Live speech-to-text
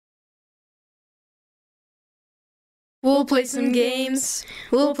We'll play some games.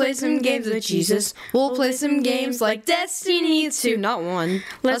 We'll play some games with Jesus. We'll play some games like Destiny 2, not one.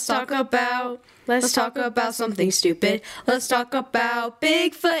 Let's talk about something stupid. Let's talk about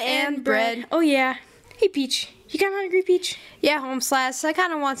Bigfoot and bread. Oh yeah. Hey Peach, you got hungry, Peach? Yeah, home slash. I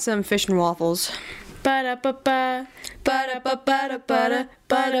kind of want some fish and waffles. Ba-da-ba-ba. Ba-da-ba-ba-da-ba-da.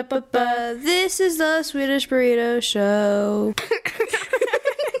 Ba-da-ba-ba. This is the Swedish Burrito Show.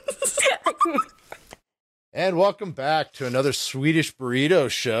 And welcome back to another Swedish Burrito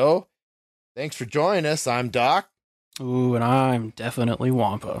Show. Thanks for joining us. I'm Doc. Ooh, and I'm definitely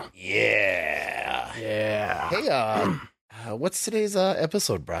Wampa. Yeah. Yeah. Hey, what's today's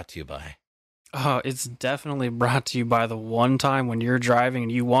episode brought to you by? It's definitely brought to you by the one time when you're driving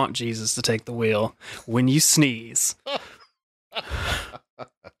and you want Jesus to take the wheel. When you sneeze.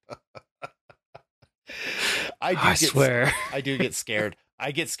 I swear. I do get scared.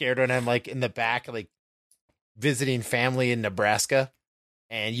 I get scared when I'm like in the back, like visiting family in Nebraska,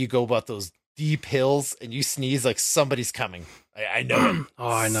 and you go about those deep hills and you sneeze like somebody's coming. I know it. Oh,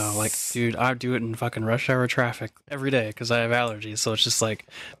 I know. Like, dude, I do it in fucking rush hour traffic every day because I have allergies. So it's just like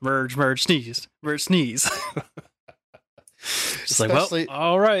merge, sneeze, merge, sneeze. Just like, well,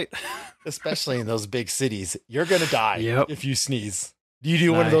 all right. Especially in those big cities, you're gonna die if you sneeze. Do you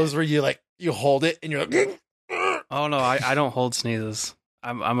do one of those where you hold it and you're like? Oh no, I don't hold sneezes.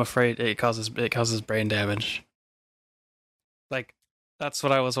 I'm afraid it causes brain damage. Like, that's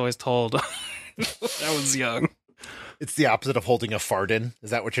what I was always told when I was young. It's the opposite of holding a fart in. Is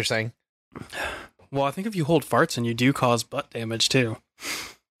that what you're saying? Well, I think if you hold farts in, you do cause butt damage too.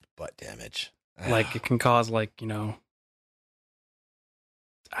 Butt damage. Like, it can cause, like, you know,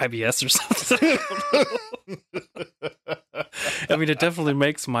 IBS or something. I mean, it definitely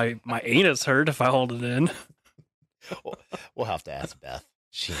makes my anus hurt if I hold it in. We'll have to ask Beth.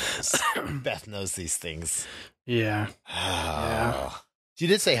 She knows. Beth knows these things. Yeah. Yeah. She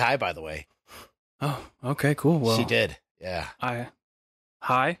did say hi, by the way. Oh, okay, cool. Well, she did. Yeah.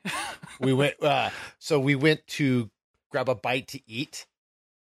 Hi. We went. So we went to grab a bite to eat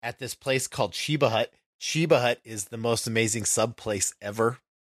at this place called Sheba Hut. Sheba Hut is the most amazing sub place ever.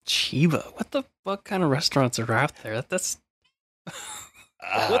 Sheba? What the fuck kind of restaurants are out there? That's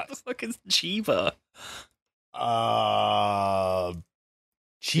what the fuck is Sheba?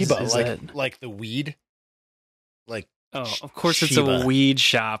 Chiba, like the weed, like of course Shiba. It's a weed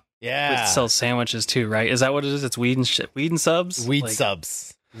shop. Yeah, it sells sandwiches too, right? Is that what it is? It's weed and subs. Weed like,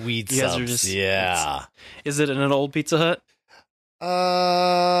 subs. Weed subs. Yeah. Is it in an old Pizza Hut?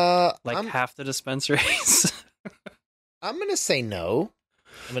 I'm, half the dispensaries. I'm gonna say no.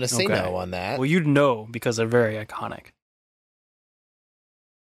 I'm gonna say no on that. Well, you'd know because they're very iconic.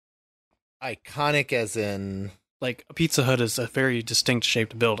 Iconic as in... Like, a Pizza Hut is a very distinct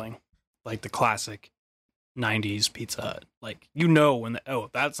shaped building. Like the classic 90s Pizza Hut. Like, you know when...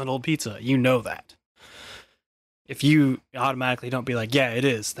 that's an old pizza. You know that. If you automatically don't be like, yeah, it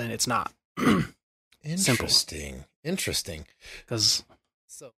is, then it's not. Interesting. Because...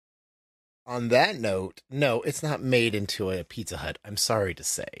 So, on that note, no, it's not made into a Pizza Hut. I'm sorry to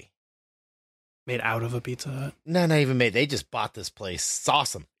say. Made out of a Pizza Hut? No, not even made. They just bought this place. It's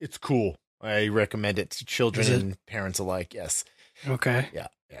awesome. It's cool. I recommend it to children and parents alike. Yes. Okay. Yeah.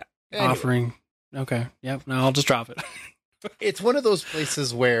 Anyway. Offering. Okay. Yep. No, I'll just drop it. It's one of those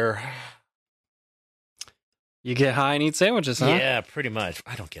places where you get high and eat sandwiches, huh? Yeah, pretty much.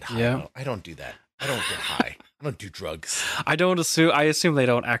 I don't get high. Yeah. No. I don't do that. I don't get high. I don't do drugs. I assume they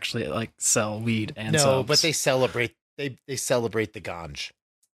don't actually like sell weed and subs. But they celebrate. They celebrate the ganj.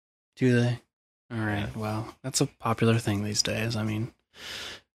 Do they? All right. Well, that's a popular thing these days. I mean,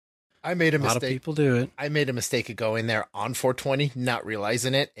 I made a mistake. A lot of people do it. I made a mistake of going there on 420, not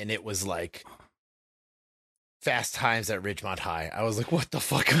realizing it, and it was like Fast Times at Ridgemont High. I was like, what the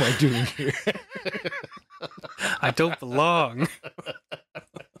fuck am I doing here? I don't belong.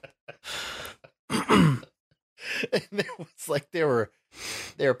 And there was like they were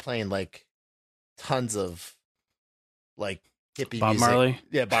playing like tons of like hippie Bob music. Marley.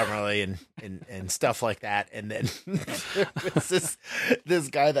 Yeah, Bob Marley and stuff like that. And then there was this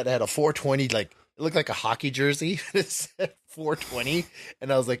guy that had a 420, like it looked like a hockey jersey. It said 420.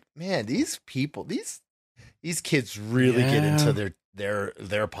 And I was like, man, these people, these kids really get into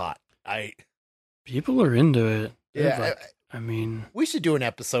their pot. People are into it. Yeah. I mean, we should do an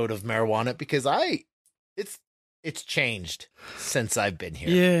episode of marijuana because it's changed since I've been here.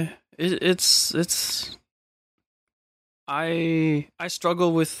 Yeah, it's I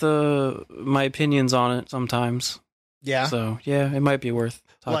struggle with my opinions on it sometimes. Yeah. So yeah, it might be worth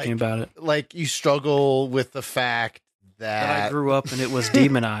talking about it. Like you struggle with the fact that I grew up and it was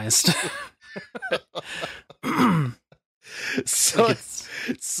demonized. So, Like,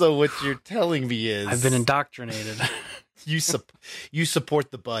 so what you're telling me is I've been indoctrinated. you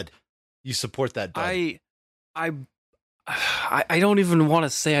support the bud. You support that bud. I don't even want to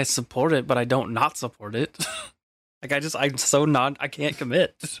say I support it, but I don't not support it. Like I'm so not. I can't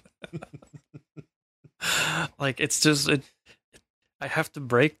commit. Like it's just I have to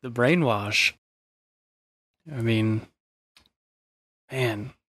break the brainwash. I mean,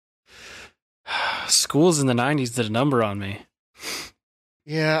 man, schools in the '90s did a number on me.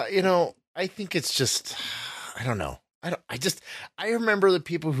 Yeah, I think it's just, I don't know. I remember the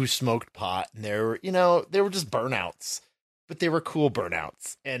people who smoked pot and they were just burnouts, but they were cool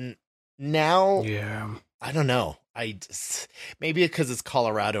burnouts. And now, Yeah, I don't know. Maybe because it's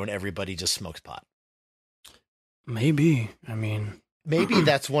Colorado and everybody just smokes pot. maybe. I mean, Maybe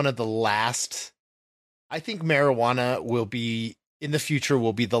that's one of the last. I think marijuana will be in the future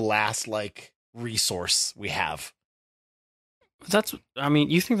will be the last like resource we have. I mean,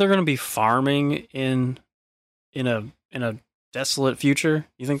 you think they're going to be farming in a desolate future?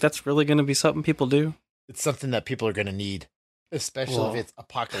 You think that's really going to be something people do? It's something that people are going to need, especially Well, if it's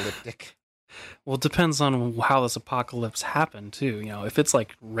apocalyptic. Well, it depends on how this apocalypse happened too. If it's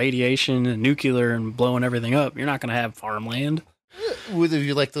like radiation and nuclear and blowing everything up, you're not going to have farmland. Whether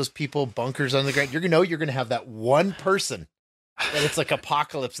you like those people bunkers on the ground, you're going to have that one person that it's like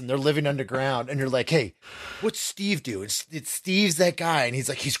apocalypse and they're living underground, and you're like, hey, what's Steve do? It's Steve's that guy, and he's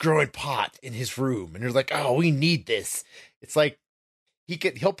like, he's growing pot in his room, and you're like, oh, we need this. It's like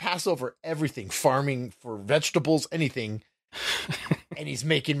he'll pass over everything, farming for vegetables, anything, and he's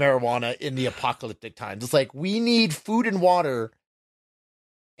making marijuana in the apocalyptic times. It's like, we need food and water,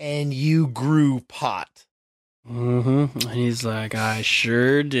 and you grew pot. Mm-hmm. And he's like, I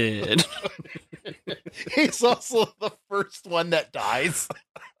sure did. He's also the first one that dies.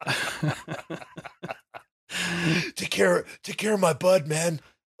 Take care of my bud, man.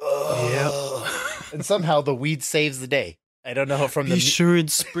 Yep. And somehow the weed saves the day. I don't know how from Be sure and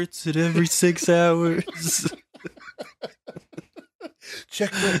spritz it every 6 hours.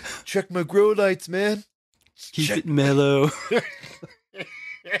 check my grow lights, man. Keep it mellow.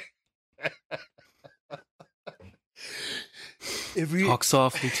 Talk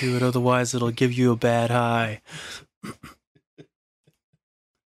softly to it, otherwise it'll give you a bad high.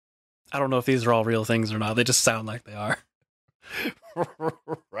 I don't know if these are all real things or not. They just sound like they are.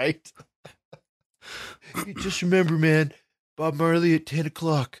 Right? Just remember, man, Bob Marley at 10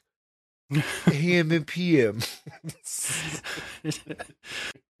 o'clock. AM and PM.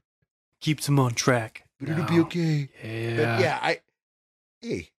 Keeps him on track. But it'll be okay. Yeah. But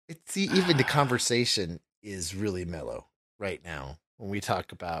yeah, even the conversation is really mellow right now when we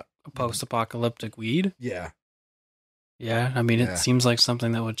talk about A post-apocalyptic weed. Yeah. Yeah, I mean, Yeah. it seems like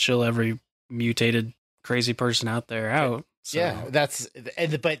something that would chill every mutated crazy person out there out. So. Yeah,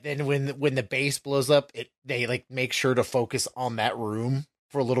 but then when the bass blows up, they like make sure to focus on that room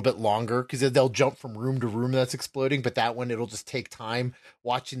for a little bit longer, because they'll jump from room to room that's exploding, but that one it'll just take time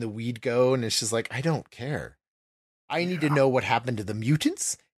watching the weed go, and it's just like, I don't care. I need to know what happened to the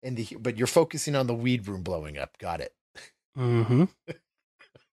mutants but you're focusing on the weed room blowing up. Got it. Mm-hmm.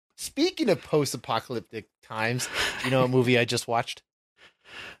 Speaking of post-apocalyptic times, you know a movie I just watched?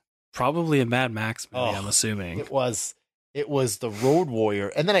 Probably a Mad Max movie, Oh, I'm assuming. It was The Road Warrior,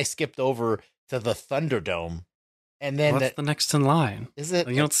 and then I skipped over to the Thunderdome, and then What's the next in line? is it?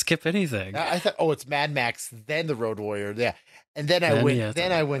 You don't skip anything. I thought, it's Mad Max, then the Road Warrior, yeah, and then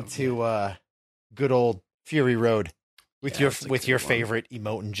I went to good old Fury Road with Yeah, that's a your good one. favorite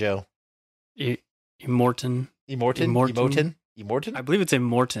Emotin Joe. Immortan. Immortan. I believe it's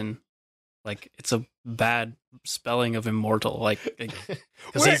Immortan. Like, it's a bad spelling of immortal. Like,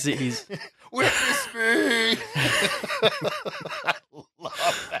 because he's Witness me. I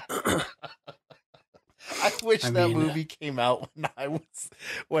love that. I wish that movie came out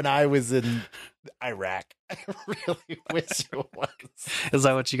when I was in Iraq. I really wish it was. Is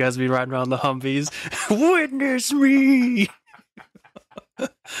that what you guys be riding around the Humvees? Witness me!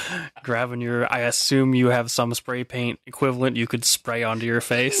 Grabbing I assume you have some spray paint equivalent you could spray onto your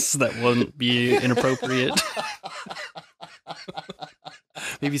face that wouldn't be inappropriate.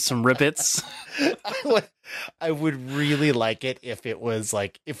 Maybe some ribbits. I would really like it if it was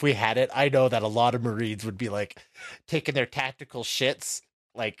like, if we had it. I know that a lot of Marines would be like taking their tactical shits,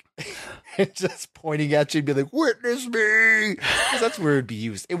 like just pointing at you and be like, witness me. 'Cause that's where it'd be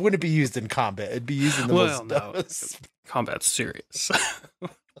used. It wouldn't be used in combat. It'd be used in the most. Combat's serious.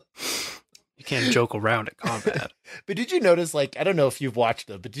 You can't joke around at combat. But did you notice, like, I don't know if you've watched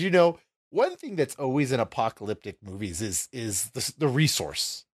them, but did you know one thing that's always in apocalyptic movies is the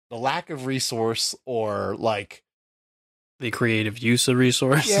resource, the lack of resource, or like the creative use of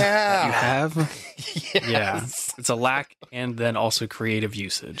resource that you have. Yes. Yeah, it's a lack and then also creative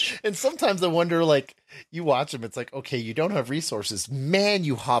usage. And sometimes I wonder, like, you watch them, it's like, okay, you don't have resources. Man,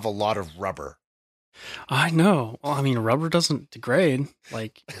 you have a lot of rubber. I know. Well, I mean, rubber doesn't degrade.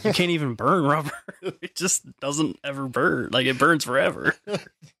 Like, you can't even burn rubber. It just doesn't ever burn. Like, it burns forever.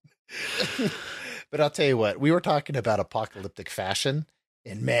 But I'll tell you what, we were talking about apocalyptic fashion,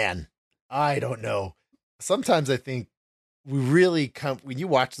 and man, I don't know. Sometimes I think we really come, when you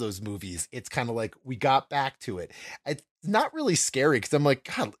watch those movies, it's kind of like we got back to it. It's not really scary because I'm like,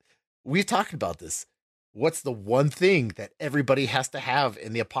 God, we've talked about this. What's the one thing that everybody has to have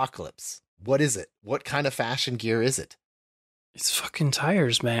in the apocalypse? What is it? What kind of fashion gear is it? It's fucking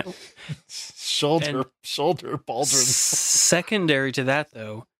tires, man. Shoulder pauldrons. Secondary to that,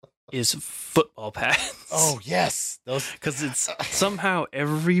 though, is football pads. Oh, yes. Those, because it's somehow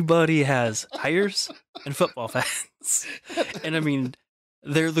everybody has tires and football pads. And I mean,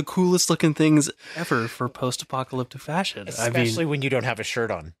 they're the coolest looking things ever for post-apocalyptic fashion. Especially when you don't have a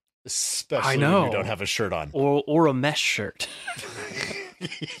shirt on. Especially when you don't have a shirt on. Or a mesh shirt.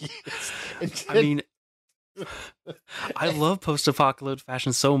 I mean, I love post-apocalyptic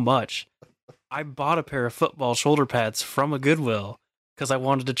fashion so much. I bought a pair of football shoulder pads from a Goodwill because I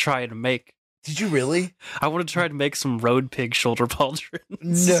wanted to try to make. Did you really? I wanted to try to make some road pig shoulder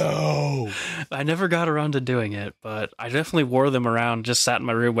pauldrons. No. I never got around to doing it, but I definitely wore them around, just sat in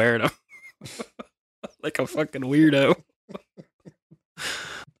my room wearing them. Like a fucking weirdo.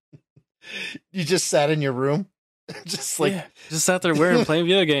 You just sat in your room? Just sat there playing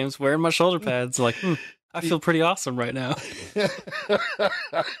video games, wearing my shoulder pads, like, I feel pretty awesome right now.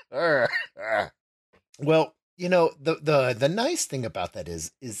 Well, you know, the nice thing about that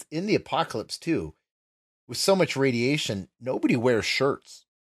is in the apocalypse too, with so much radiation, nobody wears shirts.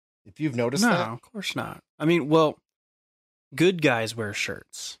 If you've noticed that. No, of course not. I mean, well, good guys wear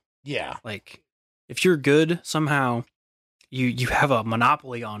shirts. Yeah. Like, if you're good, somehow you have a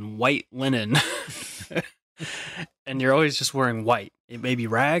monopoly on white linen. And you're always just wearing white. It may be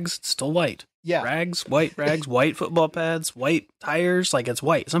rags, it's still white. Yeah. Rags, white football pads, white tires, like it's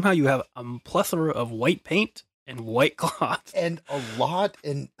white. Somehow you have a plethora of white paint and white cloth. And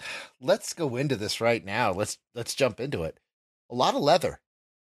let's go into this right now. Let's jump into it. A lot of leather.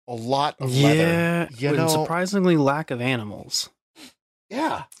 A lot of leather. Yeah, surprisingly lack of animals.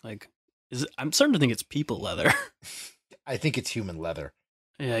 Yeah. Like, I'm starting to think it's people leather. I think it's human leather.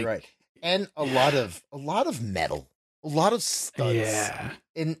 Yeah. Right. And a lot of metal. A lot of studs.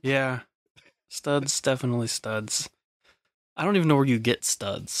 Yeah. Studs, definitely studs. I don't even know where you get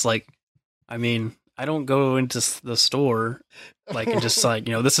studs. Like, I mean, I don't go into the store like and just like,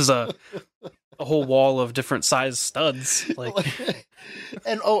 you know, this is a whole wall of different size studs. Like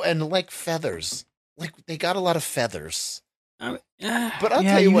and like feathers. Like they got a lot of feathers. But I'll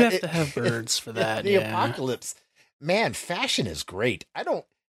tell you what, have to have birds for that. The apocalypse, man, fashion is great.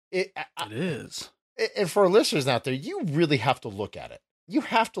 It is. And for our listeners out there, you really have to look at it. You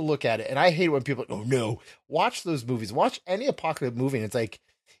have to look at it. And I hate when people, oh no, watch those movies. Watch any apocalypse movie. And it's like,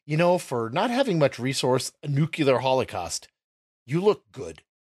 you know, for not having much resource, a nuclear holocaust, you look good.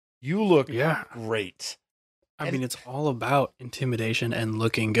 You look great. I mean, it's all about intimidation and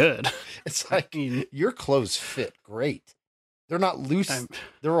looking good. It's like, your clothes fit great. They're not loose.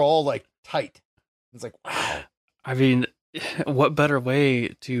 They're all like tight. It's like, wow. I mean, what better way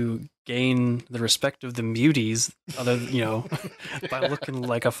to gain the respect of the muties other than, you know, by looking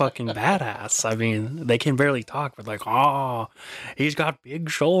like a fucking badass? I mean, they can barely talk, but like, oh, he's got big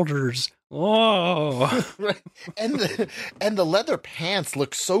shoulders. Oh, right. And the leather pants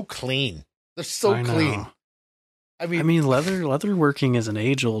look so clean. They're so clean. I mean, leather working is an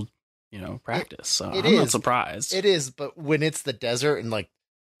age-old, you know, practice. So I'm not surprised. It is, but when it's the desert and like,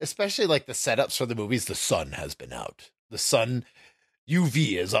 especially like the setups for the movies, the sun has been out. The sun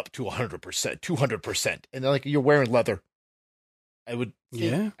UV is up to 100%, 200%. And they're like, you're wearing leather. I would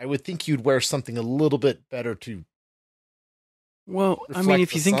think you'd wear something a little bit better to. Well, I mean,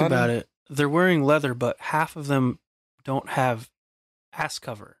 if you think about it, they're wearing leather, but half of them don't have ass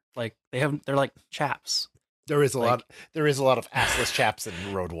cover. Like they're like chaps. There is a lot of assless chaps in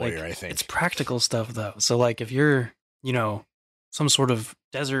Road Warrior, like, I think. It's practical stuff though. So like if you're, you know, some sort of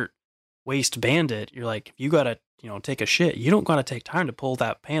desert waste bandit, you're like, if you gotta, you know, take a shit, you don't gotta take time to pull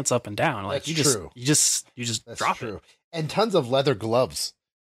that pants up and down. Like you just That's drop true. it. And tons of leather gloves.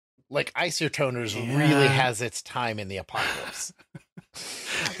 Like Isotoners really has its time in the apocalypse.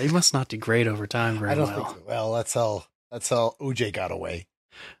 They must not degrade over time very well. I don't think so. Well, that's how OJ got away.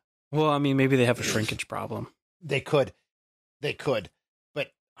 Well, I mean, maybe they have a shrinkage problem. They could.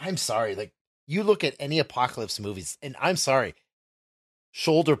 But I'm sorry, like you look at any apocalypse movies, and I'm sorry,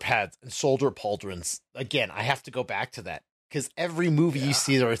 shoulder pads and shoulder pauldrons. Again, I have to go back to that because every movie you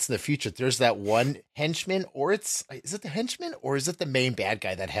see, or it's in the future, there's that one henchman, or is it the henchman, or is it the main bad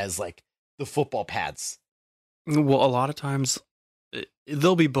guy that has like the football pads? Well, a lot of times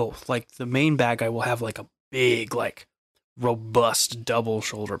they'll be both. Like the main bad guy will have like a big, like robust double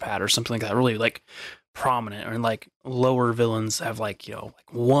shoulder pad or something like that, really like prominent. Or like lower villains have like, you know,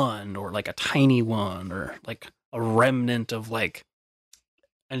 like one or like a tiny one or like a remnant of like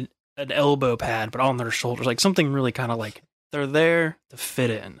an elbow pad, but on their shoulders, like something really kind of like they're there to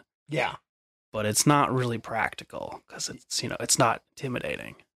fit in. Yeah, but it's not really practical because it's, you know, it's not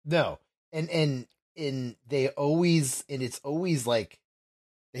intimidating. No, and they always, and it's always like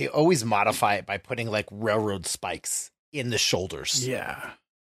they always modify it by putting like railroad spikes in the shoulders. Yeah.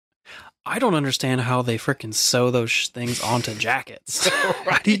 I don't understand how they freaking sew those things onto jackets.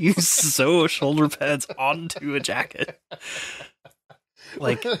 How do you sew shoulder pads onto a jacket?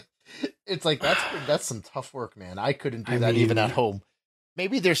 Like, it's like that's some tough work, man. I couldn't do that even at home.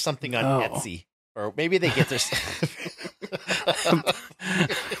 Maybe there's something on Etsy, or maybe they get their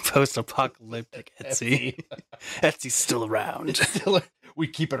post-apocalyptic Etsy. Etsy's still around. We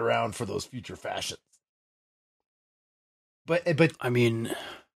keep it around for those future fashions. But I mean,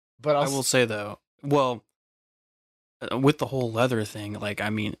 but I will say though, well, with the whole leather thing, like, I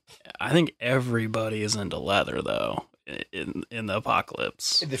mean, I think everybody is into leather though in the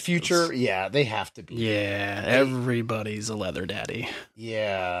apocalypse. In the future, yeah, they have to be. Yeah, everybody's a leather daddy.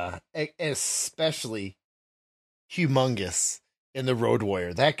 Yeah, especially humongous in the Road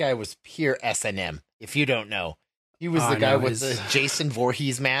Warrior. That guy was pure S&M. If you don't know, he was the guy with the Jason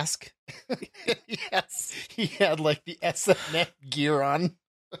Voorhees mask. Yes, he had like the S&M gear on.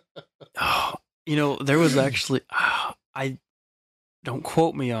 Oh, you know, there was actually, I don't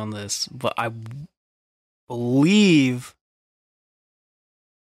quote me on this, but I believe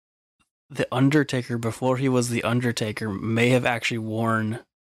the Undertaker, before he was the Undertaker, may have actually worn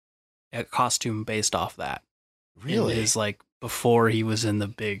a costume based off that. Really? It is like before he was in the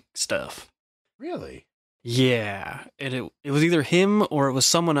big stuff. Really? Yeah, and it was either him or it was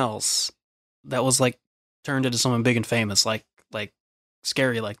someone else that was like turned into someone big and famous, like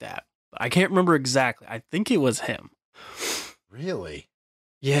scary like that. I can't remember exactly. I think it was him. Really?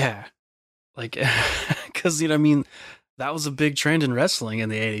 Yeah, like because, you know, I mean, that was a big trend in wrestling in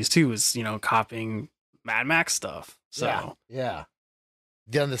the 80s too. Was, you know, copying Mad Max stuff. So yeah.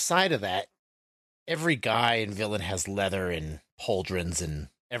 On the side of that, every guy and villain has leather and pauldrons and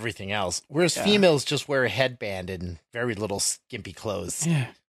everything else, whereas females just wear a headband and very little skimpy clothes. Yeah,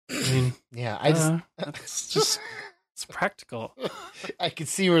 I mean, yeah, it's practical. I can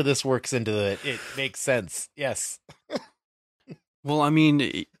see where this works into it. It makes sense. Yes. Well, I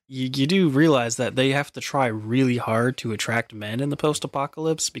mean, you do realize that they have to try really hard to attract men in the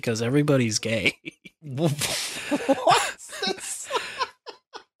post-apocalypse because everybody's gay. What?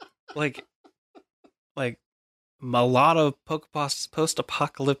 like a lot of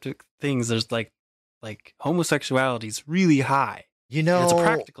post-apocalyptic things, there's like homosexuality is really high. You know, and it's a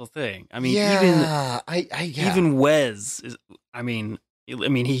practical thing. I mean, even Wes is. I mean,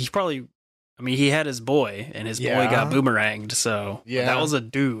 he probably. I mean, he had his boy, and his boy got boomeranged. So that was a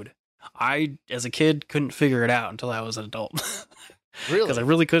dude. I, as a kid, couldn't figure it out until I was an adult. Really? Because I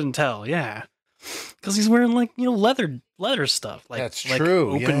really couldn't tell. Yeah. Because he's wearing, like, you know, leather stuff. Like, that's like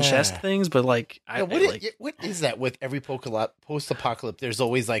true. Open chest things, but like, what is that with every post-apocalypse? There's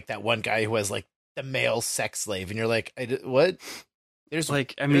always like that one guy who has like the male sex slave, and you're like, what? There's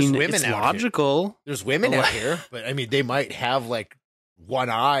like, I mean, women it's out logical. Here. There's women out here, but I mean, they might have like one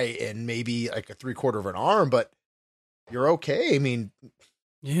eye and maybe like a 3/4 of an arm, but you're okay. I mean,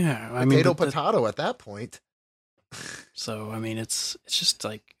 yeah, I potato at that point. So I mean, it's just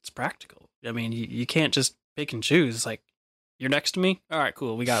like, it's practical. I mean, you can't just pick and choose. It's like, you're next to me. All right,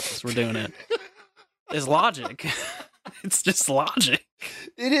 cool. We got this. We're doing it. It's logic. It's just logic.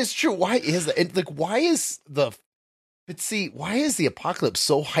 It is true. Why is that? Like, why is the apocalypse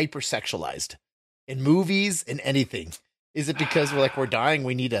so hypersexualized in movies and anything? Is it because we're dying?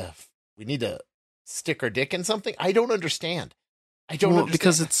 We need to stick our dick in something? I don't understand. Understand.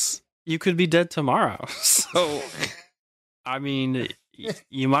 Because you could be dead tomorrow. So, I mean,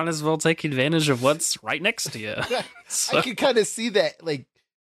 you might as well take advantage of what's right next to you. So. I can kind of see that, like,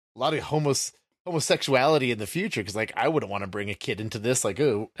 a lot of homosexuality in the future, because like I wouldn't want to bring a kid into this. Like,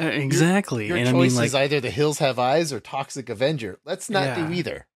 oh, exactly. Your choice is either The Hills Have Eyes or Toxic Avenger. Let's not do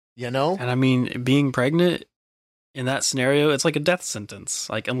either. You know. And I mean, being pregnant in that scenario, it's like a death sentence.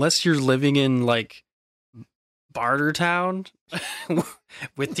 Like, unless you're living in like Bartertown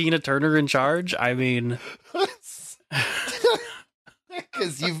with Tina Turner in charge. I mean,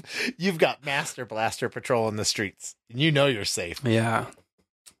 because you've got Master Blaster patrolling the streets, and you know you're safe. yeah.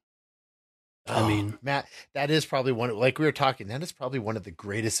 I mean, Matt, that is probably like we were talking. That is probably one of the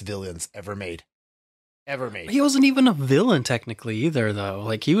greatest villains ever made. He wasn't even a villain technically either, though.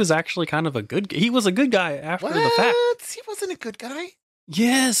 Like he was actually kind of he was a good guy after the fact. He wasn't a good guy.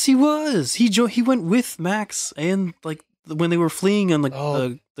 Yes, he was. He went with Max and like when they were fleeing on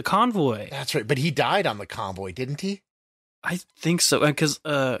the convoy. That's right, but he died on the convoy, didn't he? I think so, because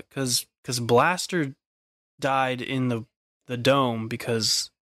Blaster died in the dome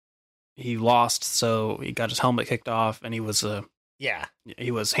because he lost, so he got his helmet kicked off, and he was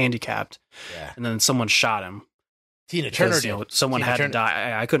handicapped. Yeah, and then someone shot him. Tina Turner, someone had to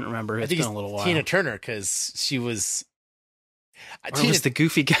die. I couldn't remember. It's been a little while. Tina Turner, because she was. He was the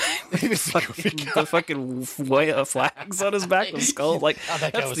goofy guy. The fucking flags on his back with skull. Like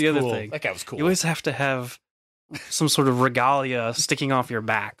that's the other thing. That guy was cool. You always have to have some sort of regalia sticking off your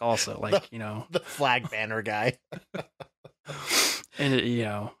back. Also, like the flag banner guy. And you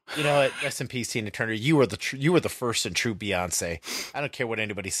know what? Rest in peace, Tina Turner. You were the first and true Beyonce. I don't care what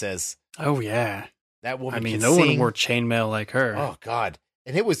anybody says. Oh yeah, that woman. I mean, no one wore chainmail like her. Oh God!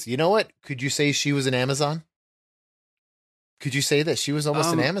 And it was. You know what? Could you say she was an Amazon? Could you say that she was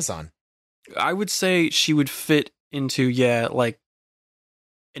almost an Amazon? I would say she would fit into like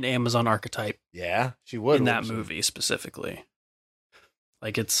an Amazon archetype. Yeah, she would in that movie specifically.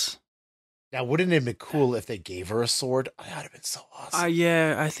 Like it's. Now, wouldn't it have been cool if they gave her a sword? That would have been so awesome.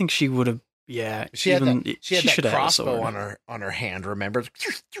 Yeah, I think she would have. Yeah, she had that crossbow on her hand. Remember,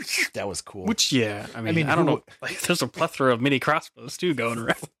 that was cool. Which, yeah, I mean I don't know. Like, there's a plethora of mini crossbows too going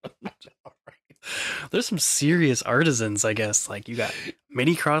around. There's some serious artisans, I guess. Like you got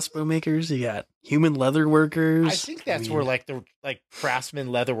mini crossbow makers, you got human leather workers. I think that's where the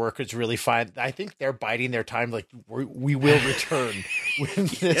craftsman leather workers really find. I think they're biding their time. Like we will return when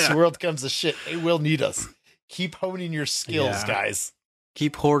this world comes to shit. They will need us. Keep honing your skills, guys.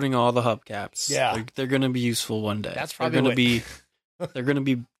 Keep hoarding all the hubcaps. Yeah, they're going to be useful one day. That's probably they're going to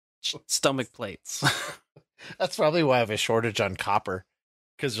be stomach plates. That's probably why I have a shortage on copper.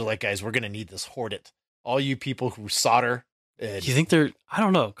 Because they're like, guys, we're going to need this. Hoard it. All you people who solder. You think I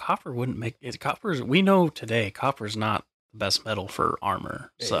don't know. Copper wouldn't make it. We know today, copper's not the best metal for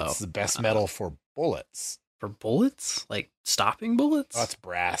armor. So it's the best metal for bullets. For bullets? Like stopping bullets? Oh, it's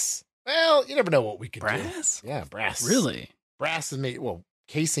brass. Well, you never know what we could do. Brass? Yeah, brass. Really? Brass is made,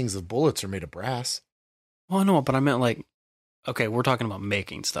 casings of bullets are made of brass. Well, no, but I meant okay, we're talking about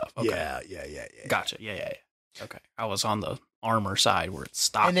making stuff. Okay. Yeah. Gotcha. Yeah. Okay. I was on the armor side where it's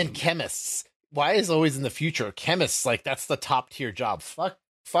stopping. And then chemists. Why is always in the future chemists that's the top tier job? Fuck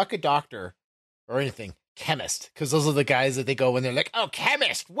a doctor or anything. Chemist, because those are the guys that they go when they're like, "Oh,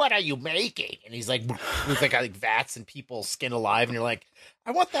 chemist, what are you making?" And he's like, with like vats and people skin alive, and you're like,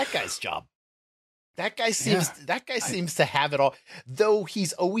 "I want that guy's job." That guy seems to have it all, though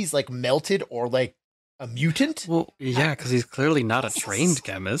he's always like melted or like a mutant. Well, yeah, because he's clearly not a trained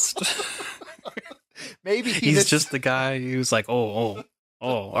chemist. Maybe he's just the guy who's like, oh,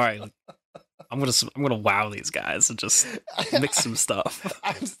 all right. I'm gonna wow these guys and just mix some stuff.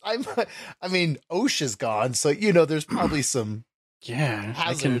 I mean, OSHA's gone, so there's probably some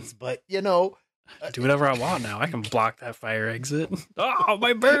hazards, but do whatever I want now. I can block that fire exit. Oh,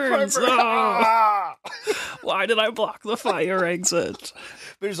 my burns! Oh! Why did I block the fire exit?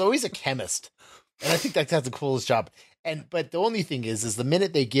 There's always a chemist, and I think that's the coolest job. But the only thing is the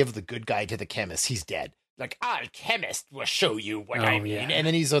minute they give the good guy to the chemist, he's dead. Like, chemist will show you what I mean. Yeah. And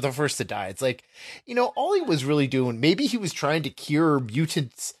then he's the first to die. It's like, all he was really doing, maybe he was trying to cure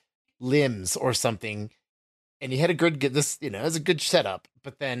mutants' limbs or something. And he had it was a good setup.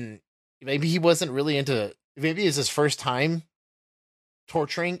 But then maybe he wasn't really maybe it's his first time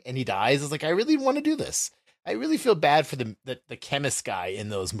torturing and he dies. It's like, I really want to do this. I really feel bad for the chemist guy in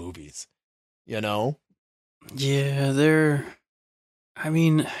those movies, Yeah, they're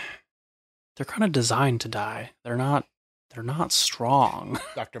kind of designed to die. They're not strong.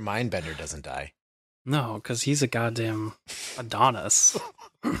 Dr. Mindbender doesn't die. No, because he's a goddamn Adonis.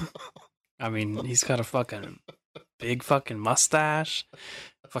 He's got a fucking big fucking mustache,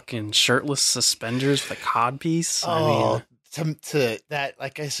 fucking shirtless suspenders with a codpiece. To that,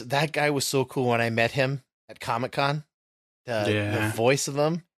 like I said, that guy was so cool when I met him at Comic-Con. The voice of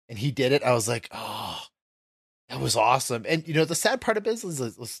him, and he did it. I was like, oh. That was awesome. And, the sad part of it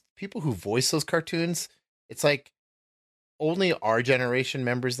is people who voice those cartoons, it's like only our generation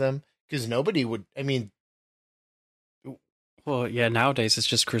remembers them because nobody would, Well, yeah, nowadays it's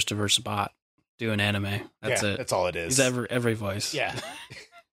just Christopher Sabat doing anime. That's it. That's all it is. He's every voice. Yeah.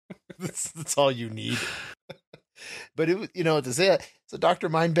 that's all you need. But it was, to say it, so Dr.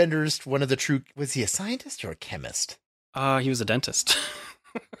 Mindbender's one of the true, was he a scientist or a chemist? He was a dentist.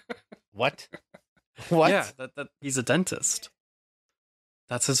 What? What? Yeah, that he's a dentist.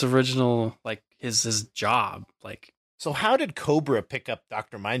 That's his original, like, his job. Like, so how did Cobra pick up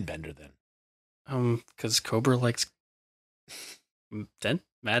Dr. Mindbender then? Because Cobra likes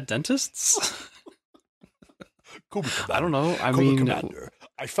mad dentists. Cobra Commander, I don't know. Commander,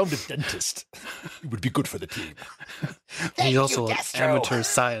 I found a dentist. He would be good for the team. He's also an Destro. amateur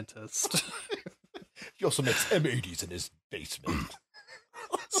scientist. He also makes M80s in his basement.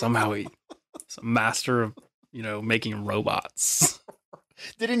 Somehow he's a master of, making robots.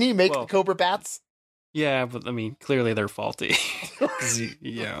 Didn't he make the Cobra bats? Yeah, but I mean, clearly they're faulty.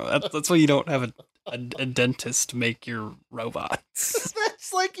 That's why you don't have a dentist make your robots.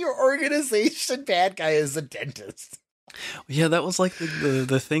 That's like your organization bad guy is a dentist. Yeah, that was like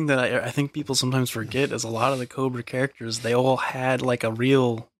the thing that I think people sometimes forget is a lot of the Cobra characters, they all had like a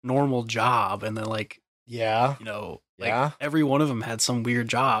real normal job, and then like, yeah, every one of them had some weird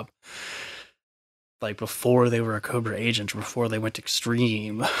job. Like before they were a Cobra agent, or before they went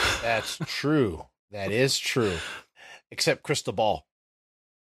extreme. That's true. That is true. Except Crystal Ball.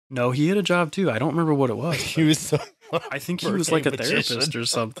 No, he had a job too. I don't remember what it was. He was I think he was like a therapist or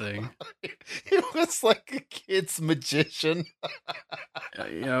something. He was like a kid's magician.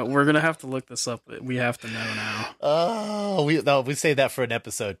 We're gonna have to look this up. We have to know now. Oh, we say that for an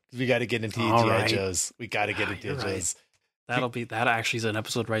episode. We got to get into G.I. Joes. We got to get into Joes. Right. That actually is an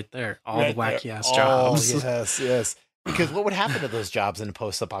episode right there. All right the wacky ass jobs. jobs. Yes. Because what would happen to those jobs in a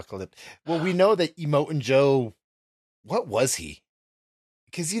post-apocalypse? Well, we know that Emote and Joe. What was he?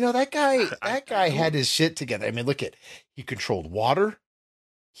 Because that guy had his shit together. I mean, he controlled water,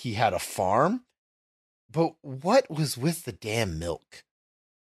 he had a farm, but what was with the damn milk?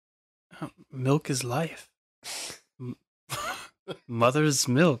 Milk is life. Mother's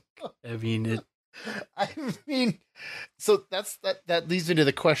milk. I mean, so that leads me to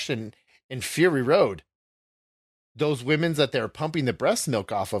the question in Fury Road. Those women that they're pumping the breast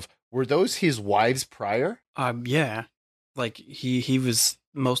milk off of, were those his wives prior? Yeah. Like he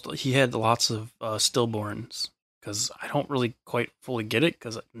had lots of stillborns, because I don't really quite fully get it,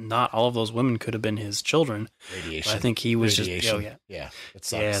 because not all of those women could have been his children. Radiation. But I think he was radiation. just It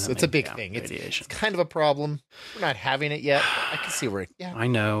sucks. It's a big thing. It's kind of a problem. We're not having it yet. I can see where. Yeah, I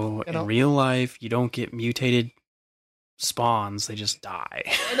know. In real life, you don't get mutated spawns; they just die.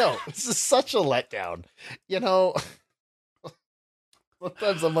 I know. This is such a letdown.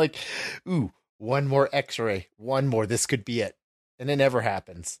 Sometimes I'm like, ooh. One more X-ray. One more. This could be it. And it never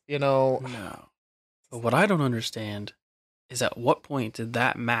happens. No. But what I don't understand is at what point did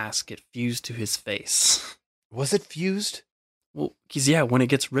that mask get fused to his face? Was it fused? Well, because when it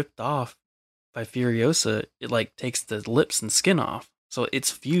gets ripped off by Furiosa, it like takes the lips and skin off. So it's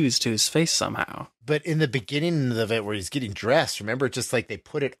fused to his face somehow. But in the beginning of it where he's getting dressed, remember, just like they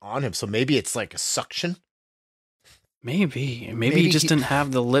put it on him. So maybe it's like a suction. Maybe he just didn't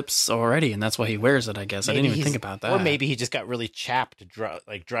have the lips already, and that's why he wears it, I guess. I didn't even think about that. Or maybe he just got really chapped,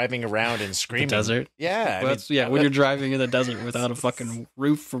 like driving around and screaming. The desert? Yeah. When you're driving in the desert without a fucking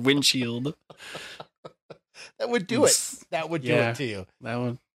roof or windshield. That would do it. That would do it to you. That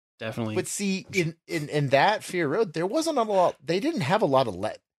would definitely. But see, in that Fear Road, there wasn't a lot. They didn't have a lot of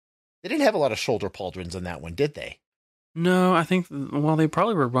They didn't have a lot of shoulder pauldrons in that one, did they? No, I think, they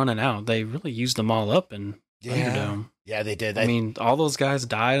probably were running out. They really used them all up in Thunderdome. Yeah, they did. I mean, all those guys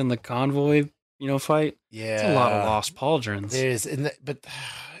died in the convoy, fight. Yeah, it's a lot of lost pauldrons. There's, but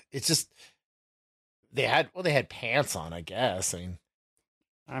it's just they had pants on, I guess.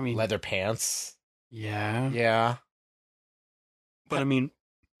 I mean, leather pants. Yeah. But I mean,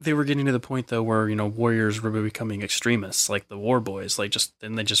 they were getting to the point though where warriors were becoming extremists, like the war boys. Like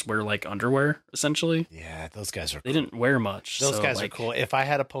they just wear like underwear essentially. Yeah, those guys are. They didn't wear much. Those guys are cool. If I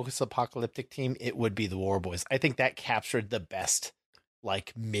had a post-apocalyptic team, it would be the war boys. I think that captured the best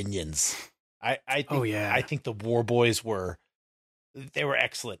like minions. I think the war boys were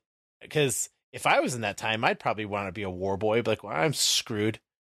excellent, because if I was in that time, I'd probably want to be a war boy. But I'm screwed.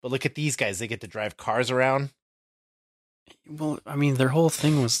 But look at these guys; they get to drive cars around. Well, I mean, their whole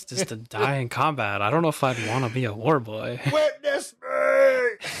thing was just to die in combat. I don't know if I'd want to be a war boy. Witness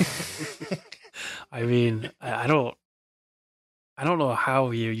me! I mean, I don't know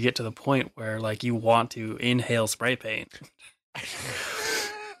how you get to the point where like you want to inhale spray paint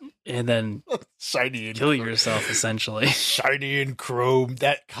and then shiny and kill yourself essentially. Shiny and chrome.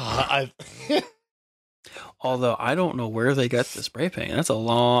 Although I don't know where they got the spray paint. That's a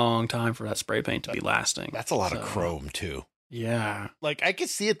long time for that spray paint to be lasting. That's a lot of chrome too. Yeah. Like I can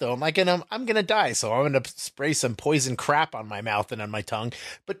see it though. I'm like, I'm gonna die, so I'm gonna spray some poison crap on my mouth and on my tongue.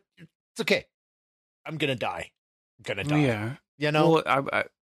 But it's okay. I'm gonna die. I'm gonna die. Yeah. You know. Well,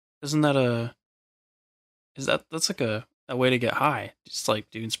 isn't that that's like a way to get high? Just like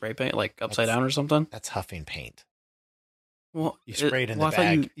doing spray paint, like upside down or something. That's huffing paint. Well, You sprayed in the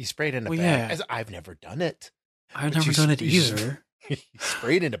bag. You sprayed in a bag. Yeah. I've never done it. I've never done it either. You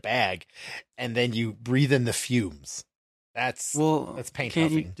sprayed in a bag, and then you breathe in the fumes. That's paint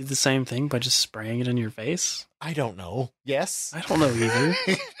can't huffing. you do the same thing by just spraying it in your face? I don't know. Yes, I don't know either.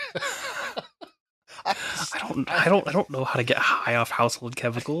 I don't know how to get high off household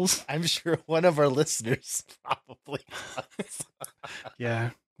chemicals. I'm sure one of our listeners probably does.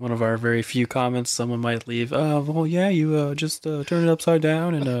 Yeah, one of our very few comments someone might leave. Well, yeah, you just turn it upside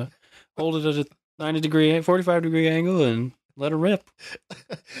down and hold it at a 45 degree angle and let it rip.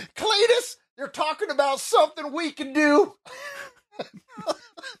 Cletus, they're talking about something we can do.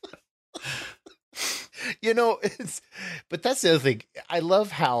 But that's the other thing. I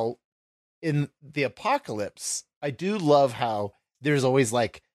love how in the apocalypse, I do love how there's always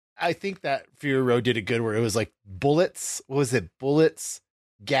like, I think that Fury Road did a good where it was like bullets. What was it? Bullets,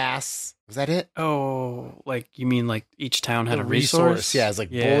 gas. Was that it? Oh, like you mean like each town had a resource? Yeah, it's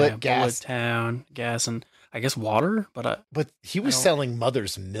like bullet, gas. Bullet town, gas, and I guess water. But he was selling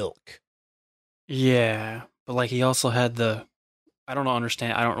mother's milk. Yeah, but like he also had I don't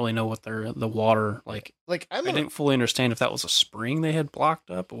understand. I don't really know what the water like. I didn't fully understand if that was a spring they had blocked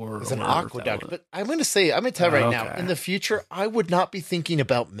up or it's an aqueduct. But I'm going to tell you right now, in the future, I would not be thinking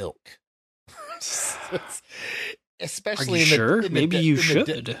about milk. Especially Maybe you should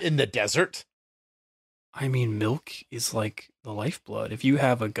in the desert. I mean, milk is like the lifeblood. If you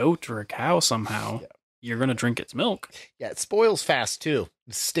have a goat or a cow somehow, you're going to drink its milk. Yeah, it spoils fast too.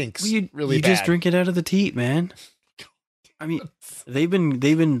 It stinks really you bad. Just drink it out of the teat, man. I mean, they've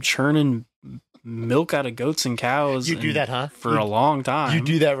been churning milk out of goats and cows. You do that, huh? For a long time. You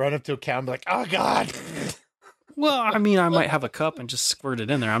do that, run up to a cow and be like, "Oh God." Well, I mean, I might have a cup and just squirt it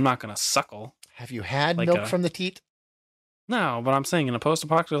in there. I'm not going to suckle. Have you had milk from the teat? No, but I'm saying in a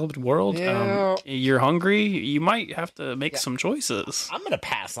post-apocalyptic world, you're hungry. You might have to make some choices. I'm going to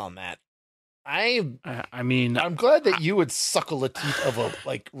pass on that. I mean, I'm glad that you would suckle the teat of a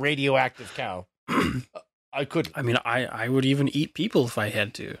radioactive cow. I could. I mean, I would even eat people if I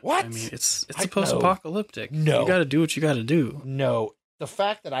had to. What? I mean, it's a post-apocalyptic. No, you got to do what you got to do. No, the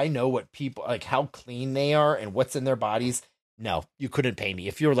fact that I know what people like, how clean they are, and what's in their bodies. No, you couldn't pay me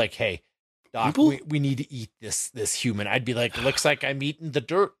if you were like, "Hey, Doc, we need to eat this human." I'd be like, "Looks like I'm eating the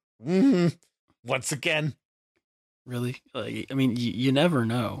dirt." Mm-hmm. Once again, really? Like, I mean, you never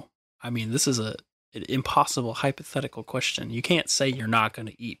know. I mean, this is an impossible hypothetical question. You can't say you're not going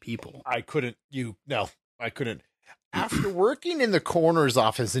to eat people. I couldn't. I couldn't. After working in the coroner's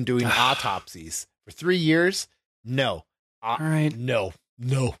office and doing autopsies for 3 years, no. All right. No.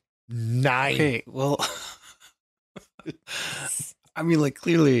 9. Okay, well, I mean, like,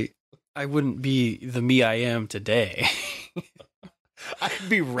 clearly, I wouldn't be the me I am today. I'd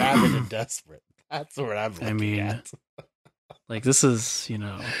be rabid and desperate. That's what I'm looking at. Like, this is,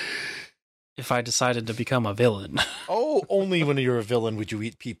 if I decided to become a villain. Oh, only when you're a villain would you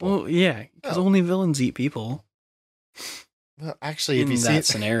eat people. Well, yeah, because only villains eat people. Well, actually, have you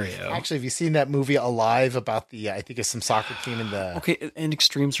seen that movie Alive about I think it's some soccer team in the... Okay, in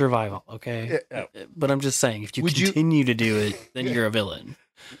extreme survival, okay? But I'm just saying, if you continue to do it, then you're a villain.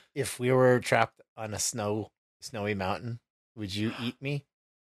 If we were trapped on a snowy mountain, would you eat me?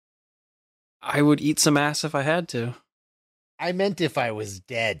 I would eat some ass if I had to. I meant if I was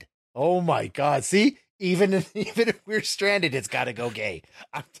dead. Oh my God! See, even if we're stranded, it's got to go gay.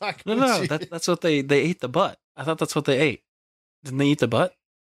 I'm talking. No. That's what they ate the butt. I thought that's what they ate. Didn't they eat the butt?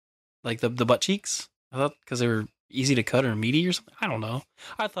 Like the butt cheeks? I thought because they were easy to cut or meaty or something. I don't know.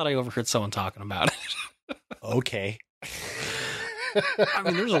 I thought I overheard someone talking about it. Okay. I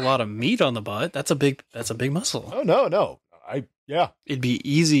mean, there's a lot of meat on the butt. That's a big muscle. Oh no. It'd be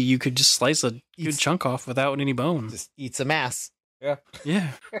easy. You could just slice a good chunk off without any bones. Just eat some ass.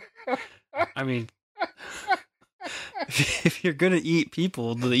 Yeah. I mean, if you're gonna eat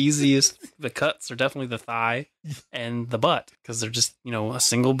people, the cuts are definitely the thigh and the butt because they're just a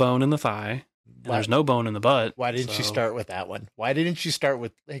single bone in the thigh. And there's no bone in the butt. Why didn't you start with that one? Why didn't you start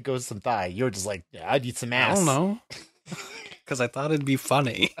with "Hey, goes some thigh"? You were just like, I'd eat some ass. I don't know, because I thought it'd be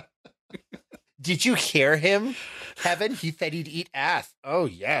funny. Did you hear him, Kevin? He said he'd eat ass. Oh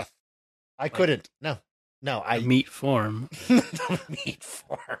yes, I couldn't. No. Meat form. Meat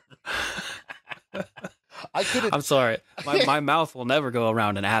form. I couldn't. I'm sorry. My mouth will never go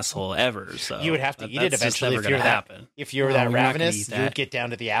around an asshole ever. So You would have to eat it that's just eventually never if you're gonna happen. If you were No, that you're not gonna ravenous, eat you that. would get down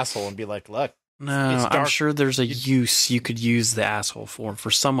to the asshole and be like, "Look, No, it's I'm dark. sure there's a use you could use the asshole for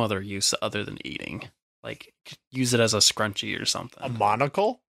some other use other than eating. Like use it as a scrunchie or something. a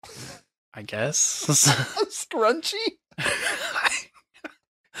monocle, I guess. a scrunchie."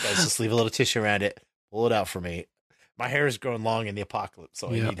 Guys, just leave a little tissue around it. Pull it out for me. My hair is growing long in the apocalypse,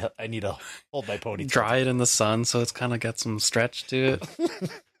 so Yeah. I need to hold my ponytail. Dry it in the sun so it's kind of got some stretch to it.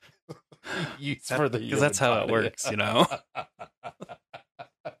 Because that's how it works, you know.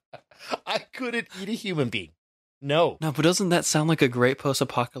 I couldn't eat a human being. No. No, but doesn't that sound like a great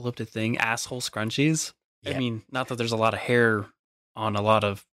post-apocalyptic thing? Asshole scrunchies. Yeah. I mean, not that there's a lot of hair on a lot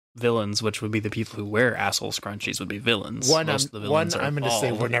of villains, which would be the people who wear asshole scrunchies would be villains. Most of the villains are I'm going to say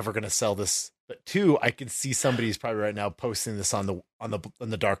bald. we're never going to sell this. But two, I can see somebody's probably right now posting this on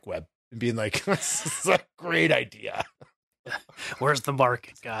the dark web and being like, "This is a great idea. Where's the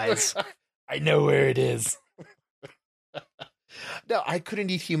market, guys?" I know where it is." No, I couldn't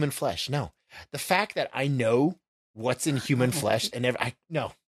eat human flesh. No, the fact that I know what's in human flesh and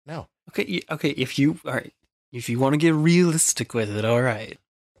no. Okay. If you want to get realistic with it, all right.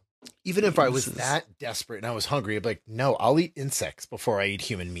 Even if I was This is- that desperate and I was hungry, I'd be like, "No, I'll eat insects before I eat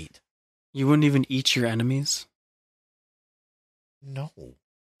human meat." You wouldn't even eat your enemies No.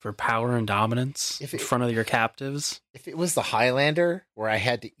 for power and dominance If in it- front of your captives. If it was the Highlander where I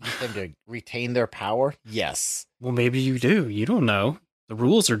had to eat them to retain their power, yes. Well, maybe you do. You don't know. The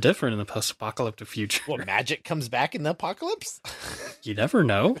rules are different in the post-apocalyptic future. Well, magic comes back in the apocalypse? You never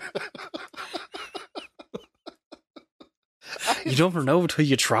know. You never know until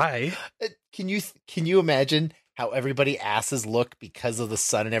you try. Can you imagine how everybody asses look because of the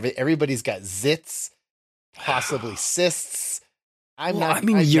sun and everything? Everybody's got zits, possibly cysts.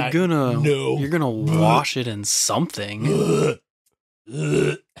 You're gonna No. wash it in something.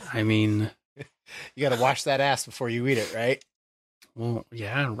 I mean, You got to wash that ass before you eat it, right? well,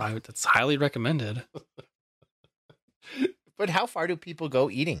 yeah, right. That's highly recommended. But how far do people go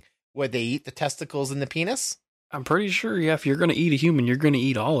eating? Would they eat the testicles and the penis? I'm pretty sure, yeah, if you're gonna eat a human, you're gonna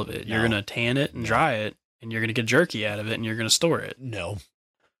eat all of it. You're No. gonna tan it and dry it, and you're gonna get jerky out of it, and you're gonna store it. No.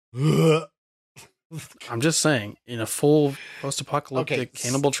 I'm just saying, in a full post-apocalyptic Okay.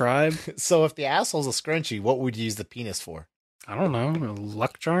 cannibal tribe, So if the asshole's a scrunchie, what would you use the penis for? I don't know, a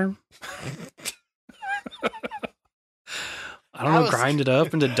luck charm. I don't know, grind it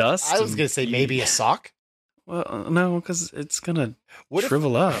up into dust. I was and going to say you- maybe a sock. Well, no, because it's gonna What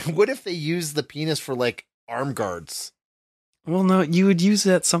shrivel up. What if they use the penis for like arm guards? Well, no, you would use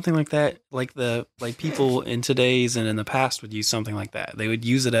that something like that, like people in today's and in the past would use something like that. They would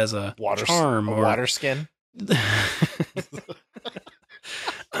use it as a charm or water skin.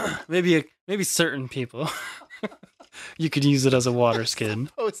 maybe certain people. You could use it as a water skin.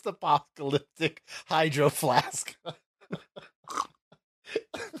 Post-apocalyptic hydro flask.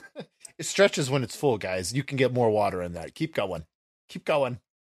 It stretches when it's full, guys. You can get more water in that. Keep going. Keep going.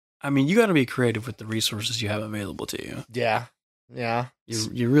 I mean, you got to be creative with the resources you have available to you. Yeah. Yeah.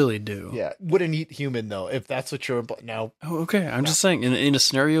 You really do. Yeah. Wouldn't eat human though, if that's what you're no. Oh, okay. I'm just saying, in a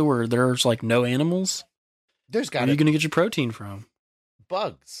scenario where there's like no animals, There's where got are you to going to get your protein from?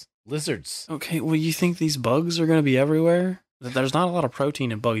 bugs, lizards. Okay, well, you think these bugs are going to be everywhere? There's not a lot of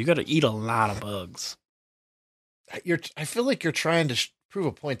protein in bugs. You got to eat a lot of bugs. I feel like you're trying to prove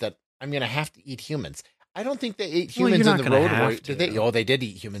a point that I'm going to have to eat humans. I don't think they ate Well, humans you're in not the gonna Road have Warrior. to. Did they? Oh, they did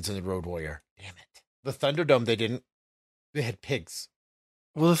eat humans in the Road Warrior. Damn it. The Thunderdome, they didn't. They had pigs.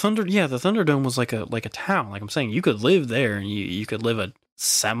 Well, the Thunderdome was like a town. Like I'm saying, you could live there and you could live a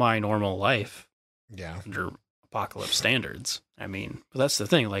semi-normal life Yeah. under apocalypse standards. I mean, but that's the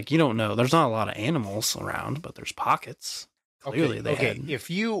thing. Like, you don't know. There's not a lot of animals around, but there's pockets. Clearly, they had. If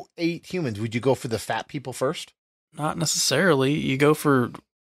you ate humans, would you go for the fat people first? Not necessarily. You go for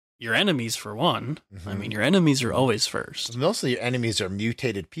your enemies for one. I mean, your enemies are always first. Most of your enemies are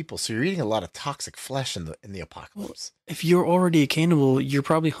mutated people, so you're eating a lot of toxic flesh in the apocalypse. If you're already a cannibal, you're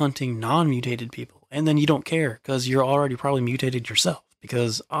probably hunting non-mutated people, and then you don't care because you're already probably mutated yourself.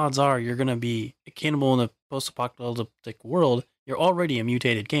 Because odds are you're going to be a cannibal in the post-apocalyptic world. You're already a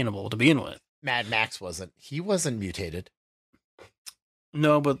mutated cannibal to begin with. Mad Max wasn't. He wasn't mutated.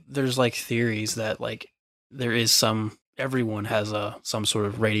 No, but there's like theories that like there is everyone has some sort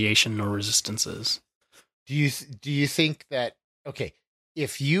of radiation or resistances. Do you think that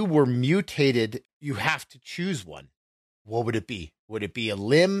if you were mutated, you have to choose one? What would it be? Would it be a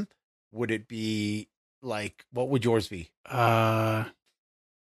limb? Would it be like what would yours be?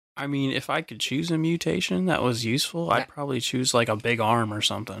 I mean, if I could choose a mutation that was useful, I'd probably choose like a big arm or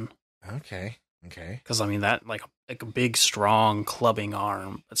something. Okay. Okay. Because I mean that like a big strong clubbing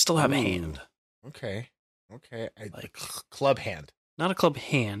arm, but still have a Ooh. hand. Okay. Like Club hand. not a club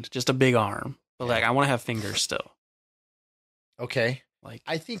hand, just a big arm. But Yeah. like I want to have fingers still. Okay. Like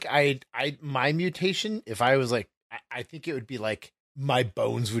I think my mutation, if I was like, I think it would be like my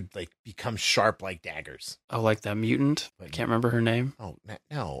bones would like become sharp like daggers. oh, like that mutant. I can't remember her name. Oh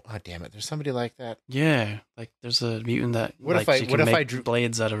no! Oh damn it! There's somebody like that. Yeah, like there's a mutant that What like, if I- she what can if I make drew-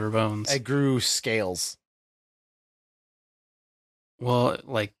 blades out of her bones. I grew scales Well,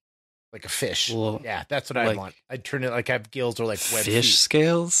 like like a fish. Well, Yeah, that's what I like- want. I'd turn it like I have gills or like web fish feet.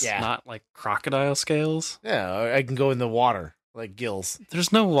 scales, Yeah. not like crocodile scales. Yeah, or I can go in the water like gills.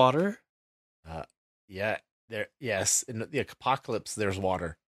 There's no water. Yeah, there. Yes, in the apocalypse, there's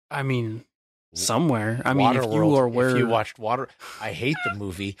water. I mean, somewhere. I mean, if you Waterworld. are where If you watched Water, I hate the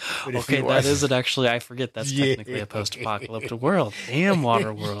movie. But if okay, you that watch- is it. Actually, I forget that's Yeah. technically a post-apocalyptic world. Damn,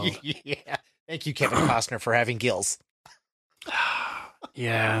 Waterworld. Yeah. Thank you, Kevin Costner, for having gills.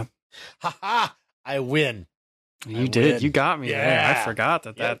 Yeah, Ha ha! I win. you I did. win. You got me there. Yeah. I forgot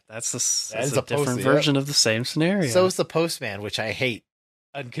that. Yep. That's That that's is a a post- different yep. version of the same scenario. So is the Postman, which I hate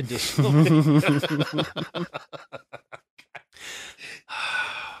unconditionally.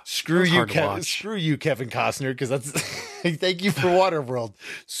 Screw That's you, hard to Kevin. watch. Screw you, Kevin Costner, because that's. Thank you for Waterworld.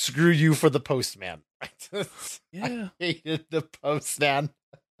 Screw you for the Postman. Yeah, I hated the Postman.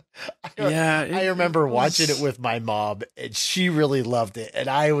 yeah. I remember watching it with my mom, and she really loved it. And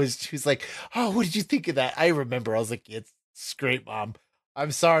she was like, "Oh, what did you think of that?" I remember I was like, "It's great, Mom.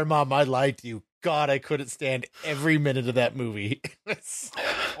 I'm sorry, Mom. I lied to you. God, I couldn't stand every minute of that movie. It's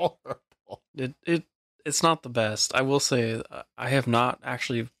horrible." It's not the best. I will say I have not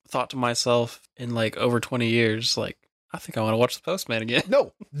actually thought to myself in like over 20 years, like, I think I want to watch The Postman again.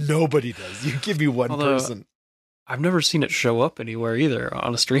 No, nobody does. You give me one Although- person. I've never seen it show up anywhere either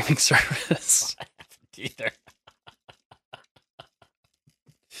on a streaming service. I haven't either.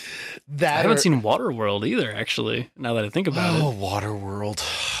 I haven't seen Waterworld either, actually, now that I think about Oh, it. Waterworld.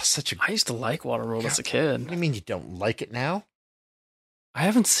 Such a. I used to like Waterworld as a kid. What do you mean you don't like it now? I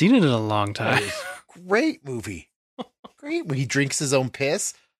haven't seen it in a long That time. is great movie. Great. When he drinks his own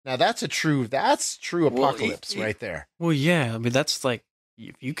piss. Now that's true Well, apocalypse right there. Well, yeah, I mean, that's like,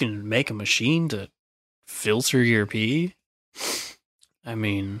 if you can make a machine to filter your pee, I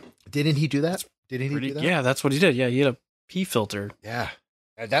mean, Didn't he do that? Didn't he do that? yeah, that's what he did. Yeah, he had a pee filter. Yeah.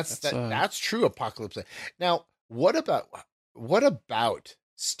 That's That's, true apocalypse. Now, what about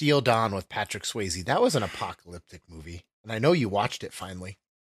Steel Dawn with Patrick Swayze? That was an apocalyptic movie. And I know you watched it finally.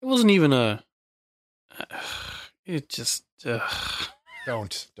 It wasn't even a. It just.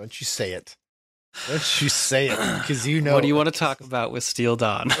 Don't you say it. Don't you say it, because you know. What do you want to talk about with Steel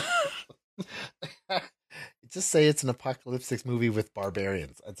Dawn? Just say it's an apocalyptic movie with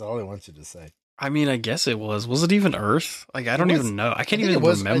barbarians. That's all I want you to say. I mean, I guess it was. Was it even Earth? Like, I don't It was. even know. I can't think even it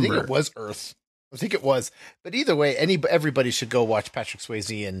was, remember. I think it was Earth. I think it was. But either way, everybody should go watch Patrick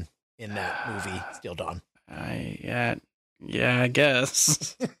Swayze in that movie, Steel Dawn. Yeah, I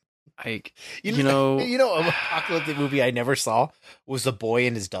guess. Like, You know, an apocalyptic movie I never saw was The Boy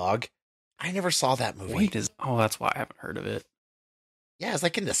and His Dog. I never saw that movie. that's why I haven't heard of it. Yeah, it's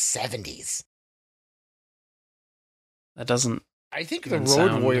like in the 70s. That doesn't. I think the Even Road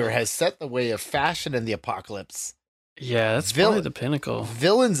sound- Warrior has set the way of fashion in the apocalypse. Yeah, that's Villain- probably the pinnacle.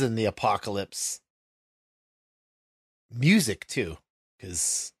 Villains in the apocalypse. Music too,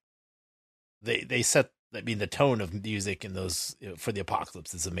 because they set. I mean, the tone of music in those for the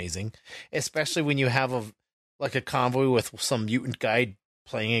apocalypse is amazing, especially when you have a convoy with some mutant guy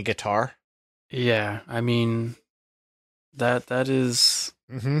playing a guitar. Yeah, I mean, that is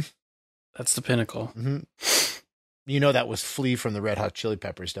Mm-hmm. that's the pinnacle. Mm-hmm. You know that was Flea from the Red Hot Chili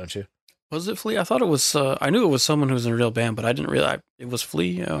Peppers, don't you? Was it Flea? I thought it was. I knew it was someone who was in a real band, but I didn't realize it was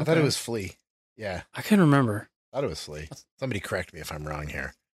Flea. Oh, I thought it okay. was Flea. Yeah, I couldn't remember. I thought it was Flea. Somebody correct me if I'm wrong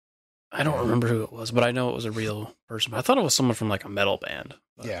here. I don't remember who it was, but I know it was a real person. But I thought it was someone from like a metal band.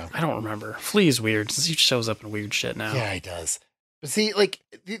 But Yeah. I don't remember. Flea is weird since he shows up in weird shit now. Yeah, he does. But see, like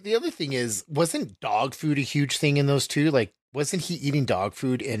the other thing is, wasn't dog food a huge thing in those two? Like, wasn't he eating dog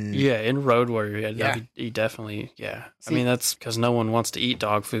food in? Yeah, in Road Warrior, Yeah. he definitely, yeah. See- I mean, that's because no one wants to eat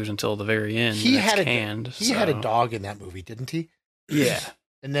dog food until the very end. He and it's had a canned. he had a so- dog in that movie, didn't he? Yeah,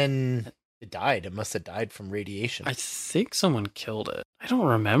 And then it died. It must have died from radiation. I think someone killed it. I don't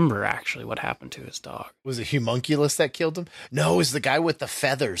remember actually what happened to his dog. Was it Humunculus that killed him? No, it was the guy with the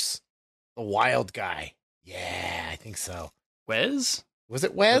feathers, the wild guy. Yeah, I think so. Wes? Was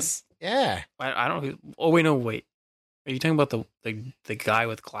it Wes? Yeah. I don't. Oh wait, no, wait. Are you talking about the guy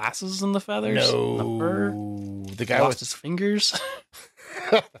with glasses and the feathers? And the fur? No, the guy Lost with his fingers.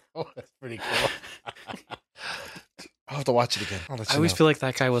 Oh, that's pretty cool. I'll have to watch it again. I always feel like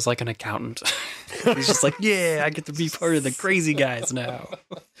that guy was like an accountant. He's just like, yeah, I get to be part of the crazy guys now.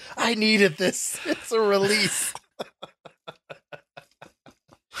 I needed this. It's a release.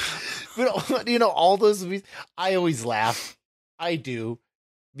 But all those movies, I always laugh. I do.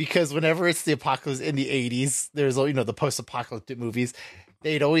 Because whenever it's the apocalypse in the 80s, there's, the post-apocalyptic movies,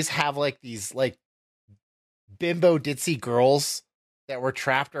 they'd always have like these like bimbo ditzy girls that were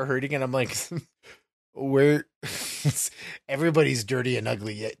trapped or hurting. And I'm like, where everybody's dirty and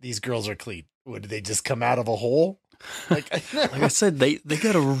ugly, yet these girls are clean. What, did they just come out of a hole? Like I said, they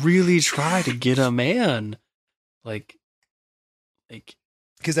gotta really try to get a man. Like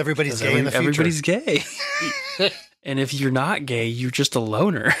because everybody's gay in the future. Everybody's gay. And if you're not gay, you're just a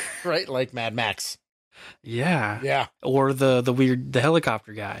loner. Right? Like Mad Max. Yeah. Yeah. Or the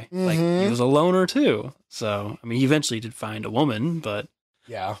helicopter guy. Mm-hmm. Like, he was a loner too. So, I mean, he eventually did find a woman, but...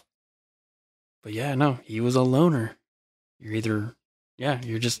 Yeah. But yeah, no, he was a loner. You're either... Yeah,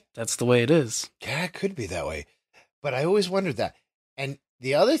 you're just... That's the way it is. Yeah, it could be that way. But I always wondered that. And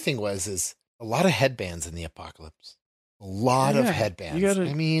the other thing is a lot of headbands in the apocalypse. A lot of headbands. You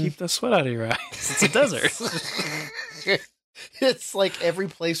gotta keep the sweat out of your eyes. It's a desert. It's like every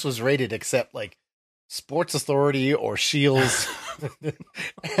place was rated except like Sports Authority or Shields.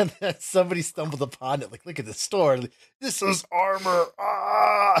 And then somebody stumbled upon it. Like, look at the store. This is armor.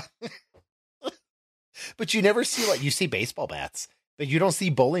 Ah! But you never see, like, you see baseball bats, but you don't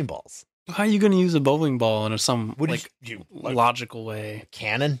see bowling balls. How are you going to use a bowling ball in some like, logical way? A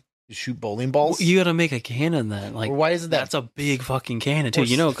cannon? You shoot bowling balls? Well, you got to make a cannon then. Like, or why isn't that? That's a big fucking cannon too.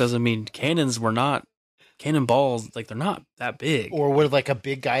 Because I mean, cannonballs, like, they're not that big. Or would like a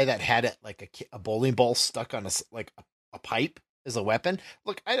big guy that had it like a bowling ball stuck on a pipe as a weapon?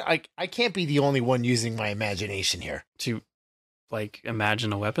 Look, I can't be the only one using my imagination here to like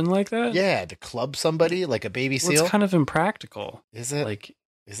imagine a weapon like that. Yeah, to club somebody like a baby seal. It's kind of impractical. Is it? Like,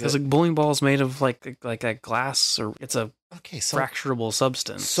 because a bowling ball is made of like a glass, or it's a fracturable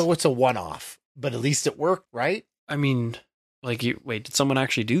substance. So it's a one-off, but at least it worked, right? I mean, like, did someone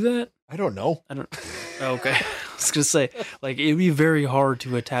actually do that? I don't know. Okay. I was gonna say, like, it'd be very hard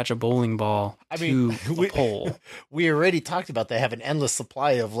to attach a bowling ball to a pole. We already talked about they have an endless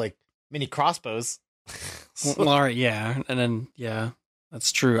supply of like mini crossbows. Well, all right, yeah, and then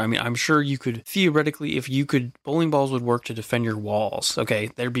that's true. I mean, I'm sure you could theoretically, bowling balls would work to defend your walls. Okay,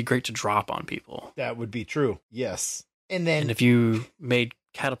 that'd be great to drop on people. That would be true. Yes, and if you made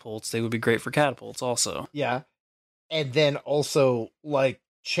catapults, they would be great for catapults also. Yeah, and then also like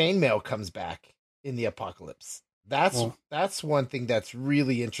chainmail comes back in the apocalypse. That's one thing that's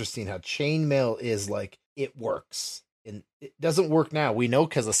really interesting. How chainmail is like it works, and it doesn't work now. We know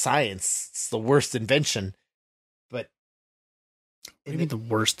because of science, it's the worst invention. But what do you mean the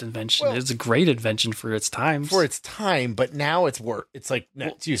worst invention? Well, it's a great invention for its time. But now it's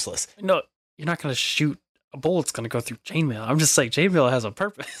it's useless. No, you're not going to shoot. A bullet's going to go through chainmail. I'm just saying chainmail has a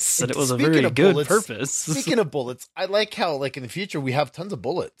purpose, and it was a very good purpose. Speaking of bullets, I like how like in the future we have tons of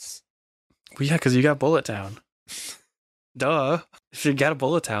bullets. Well, yeah, because you got Bullet Town. Duh. If you got a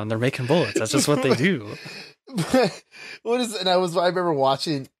Bullet Town, they're making bullets. That's just what they do. And I remember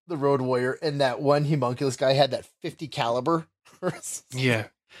watching The Road Warrior, and that one homunculus guy had that 50 caliber. Yeah.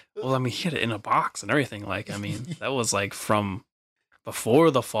 Well, I mean, he had it in a box and everything. Like, I mean, that was like from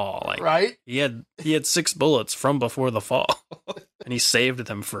before the fall. Like, right? He had 6 bullets from before the fall, and he saved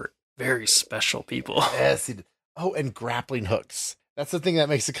them for very special people. Yes. He did. Oh, and grappling hooks. That's the thing that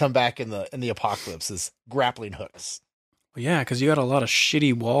makes it come back in the apocalypse is grappling hooks. Well, yeah, because you got a lot of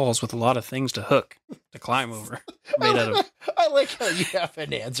shitty walls with a lot of things to hook to climb over. I like how you have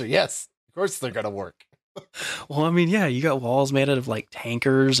an answer. Yes, of course they're gonna work. Well, I mean, yeah, you got walls made out of like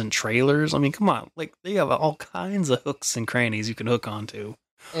tankers and trailers. I mean, come on, like they have all kinds of hooks and crannies you can hook onto.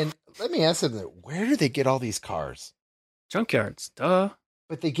 And let me ask them, where do they get all these cars? Junkyards, duh.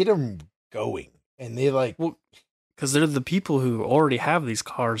 But they get them going, and they like. Well, because they're the people who already have these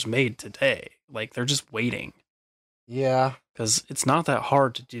cars made today. Like, they're just waiting. Yeah. Because it's not that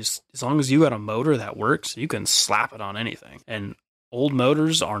hard to just, as long as you got a motor that works, you can slap it on anything. And old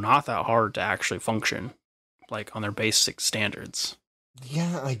motors are not that hard to actually function, like on their basic standards.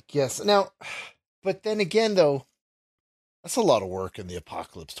 Yeah, I guess. Now, but then again, though, that's a lot of work in the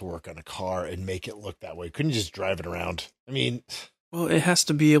apocalypse to work on a car and make it look that way. Couldn't you just drive it around? I mean. Well, it has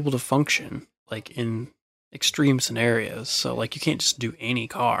to be able to function, like in extreme scenarios. So like you can't just do any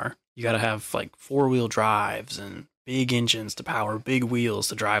car. You got to have like 4-wheel drives and big engines to power big wheels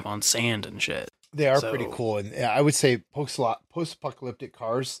to drive on sand and shit. They are pretty cool, and I would say post-apocalyptic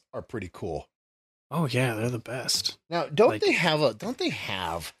cars are pretty cool. Oh yeah, they're the best. Now, don't Like- they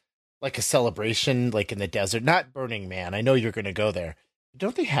have like a celebration like in the desert? Not Burning Man. I know you're going to go there.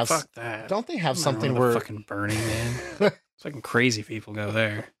 Don't they have Fuck that. Don't they have I'm not something going to where fucking Burning Man? Fucking crazy people go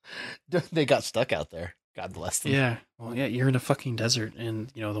there. they got stuck out there? God bless them. Yeah. Well, yeah, you're in a fucking desert, and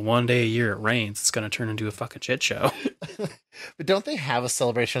the one day a year it rains, it's gonna turn into a fucking shit show. But don't they have a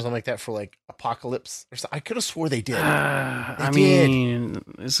celebration or something like that for like apocalypse or something? I could have swore they did. I did. mean,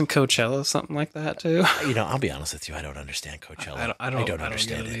 isn't Coachella something like that too? I'll be honest with you. I don't understand Coachella. I don't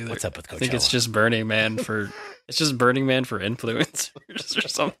understand get it. either. What's up with Coachella? I think it's just Burning Man for influencers or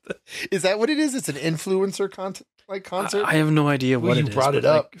something. Is that what it is? It's an influencer concert. I have no idea what you it is. brought it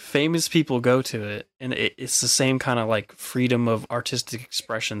but, up. like, famous people go to it, and it's the same kind of like freedom of artistic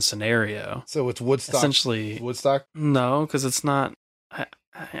expression scenario. So it's Woodstock. Essentially, Woodstock. no, because it's not. I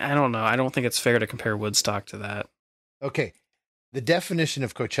don't know. I don't think it's fair to compare Woodstock to that. Okay. The definition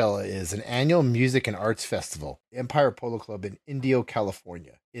of Coachella is an annual music and arts festival, Empire Polo Club in Indio,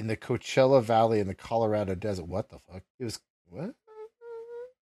 California, in the Coachella Valley in the Colorado Desert. What the fuck? It was what?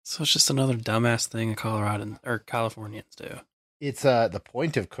 So it's just another dumbass thing Colorado or Californians do. It's the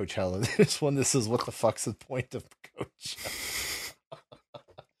point of Coachella. This is what the fuck's the point of Coachella?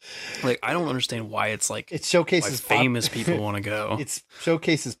 Like, I don't understand why it's like It showcases why famous people want to go. It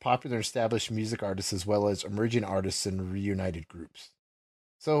showcases popular and established music artists as well as emerging artists and reunited groups.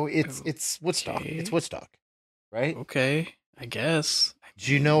 So it's Woodstock. Okay. It's Woodstock, right? Okay, I guess.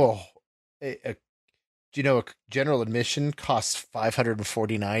 Do you know a general admission costs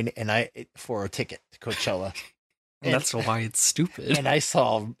 $549 for a ticket to Coachella? And that's why it's stupid. And I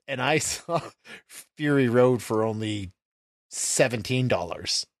saw Fury Road for only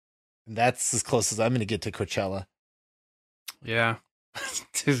 $17. And that's as close as I'm going to get to Coachella. Yeah.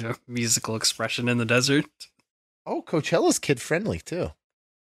 To the musical expression in the desert. Oh, Coachella's kid friendly too.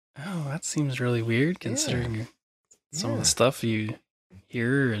 Oh, that seems really weird considering some of the stuff you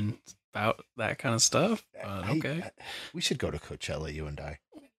hear and about that kind of stuff. Okay. We should go to Coachella, you and I.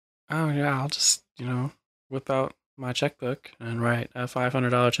 Oh, yeah. I'll just, whip out my checkbook and write a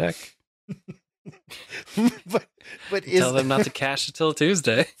 $500 check. but Tell them not to cash it till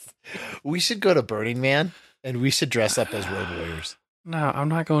Tuesday. We should go to Burning Man and we should dress up as road warriors. No, I'm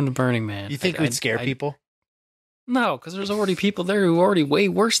not going to Burning Man. You think we'd scare people? No, because there's already people there who are already way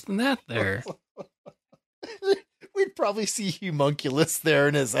worse than that there. We'd probably see Humunculus there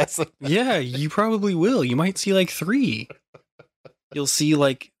in his essence. Yeah, you probably will. You might see like 3. You'll see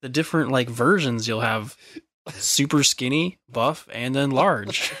like the different like versions. You'll have super skinny, buff, and then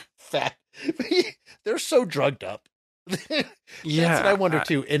large. Fat. They're so drugged up. Yeah. That's what I wonder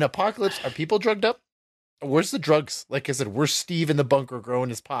too. In Apocalypse, are people drugged up? Where's the drugs? Like I said, where's Steve in the bunker growing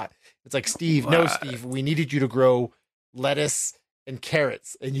his pot? It's like, Steve, no, Steve, we needed you to grow lettuce and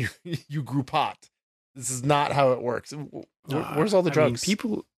carrots, and you grew pot. This is not how it works. Where's all the drugs?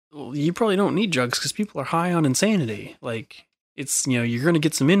 You probably don't need drugs because people are high on insanity. Like, it's, you're going to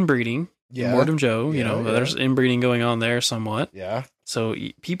get some inbreeding. Yeah. Mortem Joe, there's inbreeding going on there somewhat. Yeah. So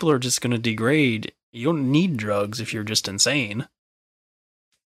people are just going to degrade. You don't need drugs if you're just insane.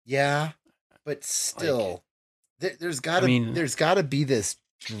 Yeah. But still, there's got to be this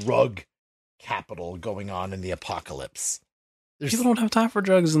drug capital going on in the apocalypse. People don't have time for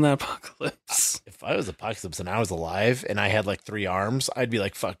drugs in the apocalypse. If I was apocalypse and I was alive and I had like 3 arms, I'd be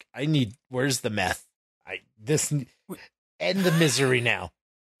like, fuck, where's the meth? End the misery now.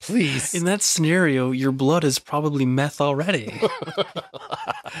 Please. In that scenario, your blood is probably meth already.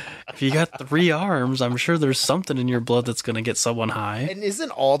 If you got 3 arms, I'm sure there's something in your blood that's going to get someone high. And isn't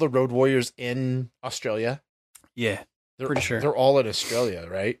all the road warriors in Australia? Yeah, Pretty sure. They're all in Australia,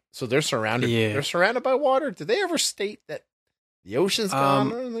 right? So they're surrounded. Yeah. They're surrounded by water. Did they ever state that the ocean's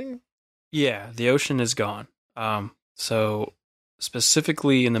gone or anything? Yeah, the ocean is gone. So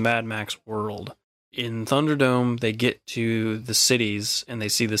specifically in the Mad Max world, in Thunderdome, they get to the cities and they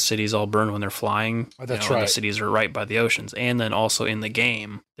see the cities all burn when they're flying. Oh, that's right. And the cities are right by the oceans. And then also in the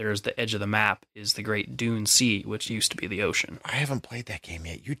game, there's the edge of the map is the Great Dune Sea, which used to be the ocean. I haven't played that game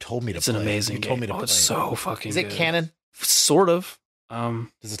yet. You told me to It's play an amazing it. You game. told me to play it's it. so fucking Is it good. canon? Sort of.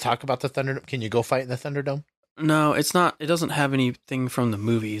 Does it talk about the Thunderdome? Can you go fight in the Thunderdome? No, it's not. It doesn't have anything from the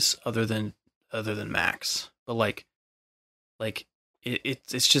movies other than Max. But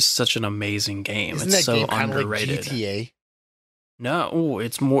it's just such an amazing game. Isn't it's that so game kind of like underrated. GTA? No,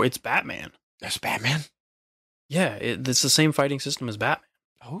 it's Batman. That's Batman? Yeah, it's the same fighting system as Batman,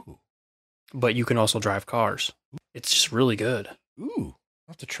 Oh. but you can also drive cars. It's just really good. Ooh.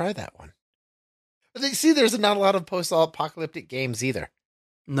 I'll have to try that one. But see, there's not a lot of post-apocalyptic games either.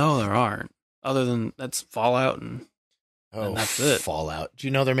 No, there aren't. Other than that's Fallout and Oh, that's it. Fallout. Do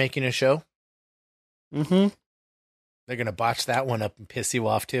you know they're making a show? Mm-hmm. They're gonna botch that one up and piss you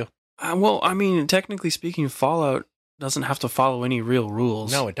off too. Well, I mean, technically speaking, Fallout doesn't have to follow any real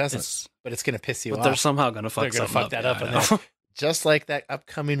rules. No, it doesn't. But it's gonna piss you but off. they're somehow gonna fuck. They're gonna fuck that up, yeah, and just like that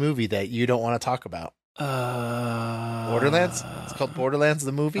upcoming movie that you don't want to talk about. Borderlands. It's called Borderlands,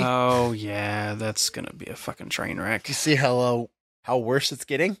 the movie. Oh yeah, that's gonna be a fucking train wreck. You see how worse it's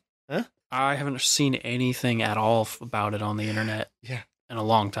getting? Huh? I haven't seen anything at all about it on the internet. Yeah. In a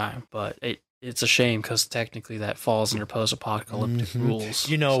long time, but it's a shame because technically that falls under post-apocalyptic rules.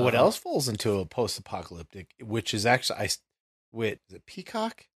 You know what else falls into a post-apocalyptic, which is actually is it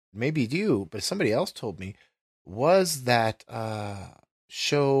Peacock? Maybe you, but somebody else told me was that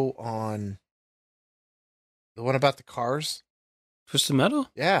show on the one about the cars. Twisted Metal?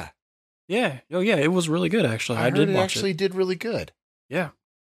 Yeah. Yeah. Oh yeah, it was really good actually. I did watch it. Did really good. Yeah.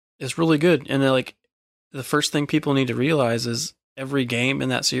 It's really good. And like the first thing people need to realize is every game in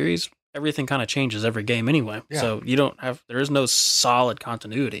that series, everything kind of changes every game anyway. Yeah. So there is no solid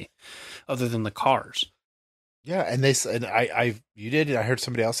continuity other than the cars. Yeah, and I heard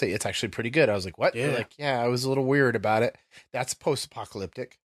somebody else say it's actually pretty good. I was like, what? Yeah. They're like, yeah, I was a little weird about it. That's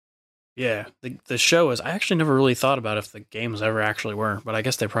post-apocalyptic. Yeah, the show is. I actually never really thought about if the games ever actually were, but I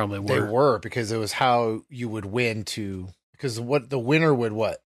guess they probably were. They were because it was how you would win because what the winner would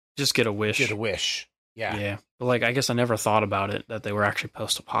what? Just get a wish. Get a wish. Yeah. Yeah. But like, I guess I never thought about it that they were actually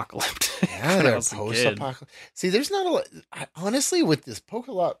post-apocalyptic. Yeah, they're post-apocalyptic. See, there's not a lot. Honestly, with this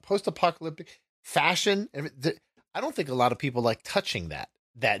post-apocalyptic fashion, I don't think a lot of people like touching that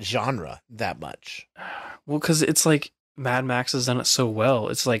genre that much. Well, because it's like Mad Max has done it so well.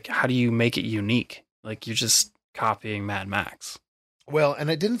 It's like, how do you make it unique? Like, you're just copying Mad Max. Well, and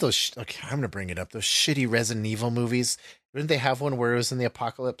I didn't okay, I'm going to bring it up. Those shitty Resident Evil movies. Didn't they have one where it was in the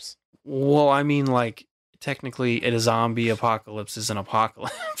apocalypse? Well, I mean, like, technically a zombie apocalypse is an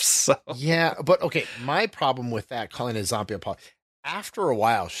apocalypse. So. Yeah, but okay, my problem with that, calling it a zombie apocalypse, after a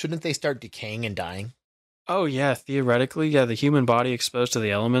while, shouldn't they start decaying and dying? Oh, yeah, theoretically, yeah, the human body exposed to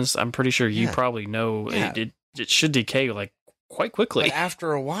the elements, I'm pretty sure you probably know it should decay, like, quite quickly. But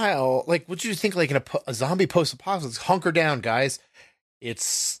after a while, like, what do you think, like, in a zombie post-apocalypse, hunker down, guys.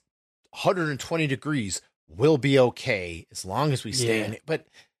 It's 120 degrees. We'll be okay as long as we stay in it. But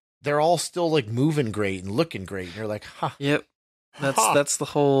they're all still like moving great and looking great. And you're like, huh. Yep. That's the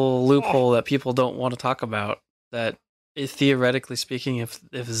whole loophole that people don't want to talk about. That theoretically speaking, if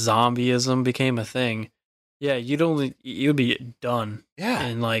zombieism became a thing, you'd be done. Yeah.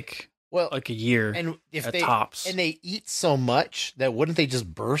 In like a year. And if at they tops. And they eat so much that wouldn't they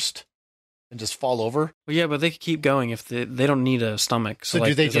just burst and just fall over? Well, yeah, but they could keep going if they don't need a stomach. So like,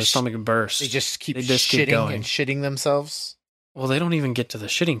 do they if their stomach burst? They just keep keep going and shitting themselves. Well, they don't even get to the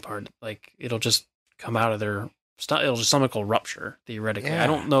shitting part. Like, it'll just come out of their stomach will rupture, theoretically. Yeah. I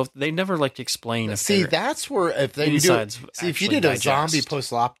don't know if they never like to explain. See, that's where if you did a zombie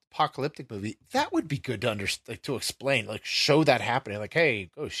post-apocalyptic movie, that would be good to understand, to explain, like show that happening. Like, hey,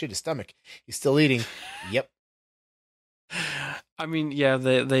 oh shit, his stomach, he's still eating. Yep. I mean, yeah,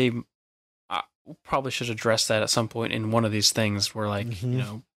 they probably should address that at some point in one of these things where, like, you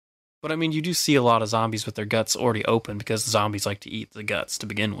know. But I mean, you do see a lot of zombies with their guts already open because the zombies like to eat the guts to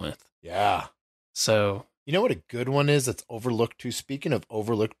begin with. Yeah. So. You know what a good one is that's overlooked too? Speaking of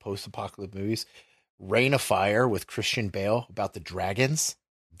overlooked post-apocalyptic movies, Reign of Fire with Christian Bale about the dragons.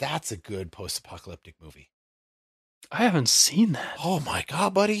 That's a good post-apocalyptic movie. I haven't seen that. Oh my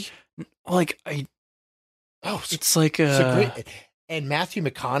God, buddy. Like, it's like it's a great, and Matthew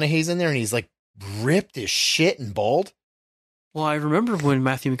McConaughey's in there and he's like ripped as shit and bald. Well, I remember when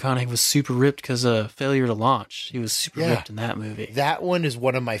Matthew McConaughey was super ripped because of Failure to Launch. He was super ripped in that movie. That one is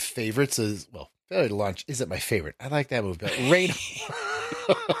one of my favorites. Failure to Launch isn't my favorite. I like that movie. But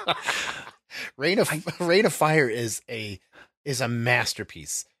Reign of Fire is a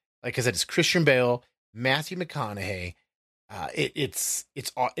masterpiece. Like I said, it's Christian Bale, Matthew McConaughey. It's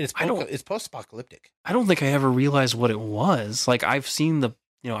post-apocalyptic. I don't think I ever realized what it was. Like, I've seen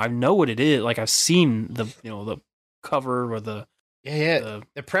I know what it is. Like, I've seen the cover or the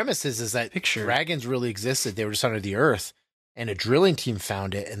the premise is that dragons really existed. They were just under the earth, and a drilling team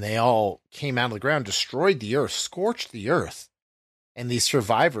found it, and they all came out of the ground, destroyed the earth, scorched the earth, and these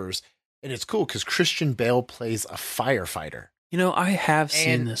survivors. And it's cool because Christian Bale plays a firefighter. I have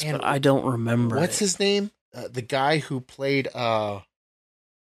seen this, but I don't remember. What's his name? The guy who played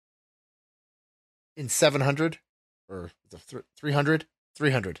in 700 or 300.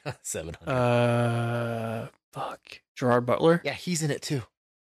 700. Gerard Butler? Yeah, he's in it too.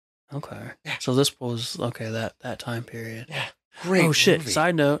 Okay. Yeah. So this was that time period. Yeah. Great. Oh shit. Movie.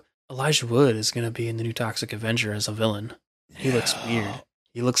 Side note, Elijah Wood is gonna be in the new Toxic Avenger as a villain. He looks weird.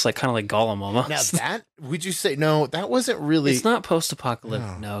 He looks like kind of like Gollum almost. Now that would you say no? That wasn't really. It's not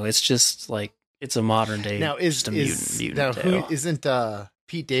post-apocalyptic. No, it's just like it's a modern day. Now just a mutant now tale. who isn't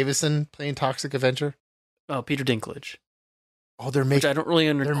Pete Davidson playing Toxic Avenger? Oh, Peter Dinklage. Oh, they're Which making. I don't really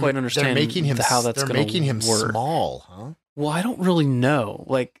quite understand. They're making him. How that's they're going to making him work. small, huh? Well, I don't really know.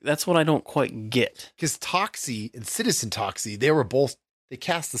 Like that's what I don't quite get. Because Toxie and Citizen Toxie, they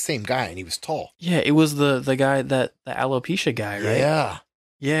cast the same guy, and he was tall. Yeah, it was the guy the alopecia guy, right? Yeah.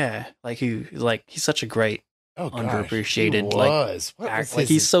 Yeah, he's such a great underappreciated He was. What was his,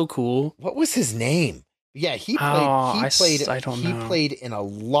 he's so cool. What was his name? Yeah, he played. I don't know. He played in a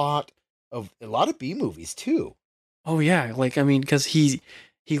lot of B movies too. Oh yeah, because he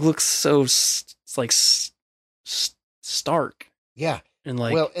looks so stark. Yeah, and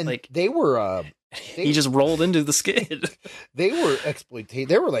they were. He just rolled into the skid. They were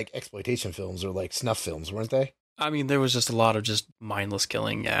They were like exploitation films or like snuff films, weren't they? I mean, there was just a lot of just mindless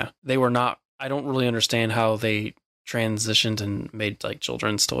killing. Yeah, they were not. I don't really understand how they transitioned and made like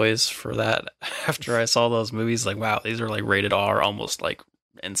children's toys for that. After I saw those movies, like wow, these are like rated R, almost like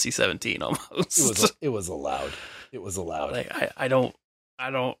NC-17 almost. It was allowed. It was allowed. Like I don't.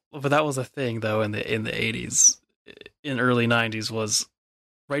 But that was a thing though in the 80s, in early 90s was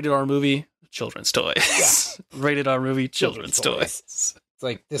rated R movie, children's toys. Yeah. Rated R movie, children's toys. It's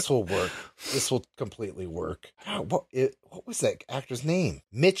like this will work. This will completely work. What was that actor's name?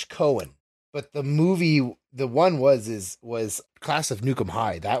 Mitch Cohen. But the movie, the one was Class of Nukem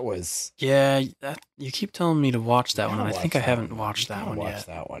High. That was you keep telling me to watch that one, and I think I haven't watched that one yet.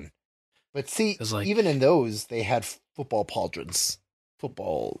 That one. But see, like, even in those, they had football pauldrons.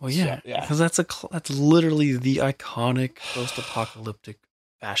 Football. Well, yeah, because that's literally the iconic post-apocalyptic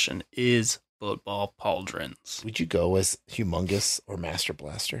fashion is football pauldrons. Would you go as Humongous or Master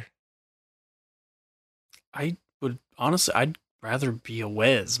Blaster? I would honestly. I'd rather be a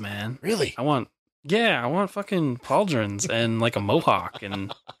Wez, man. Really? I want fucking pauldrons and like a mohawk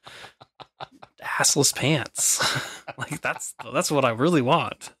and assless pants. Like that's what I really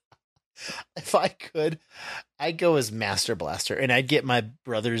want. If I could, I'd go as Master Blaster, and I'd get my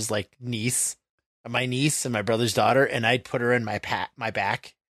brother's like niece and my brother's daughter, and I'd put her in my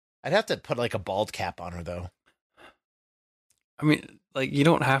back. I'd have to put like a bald cap on her though. I mean, like you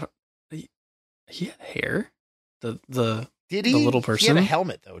don't have. He had hair. Did he? The little person. He had a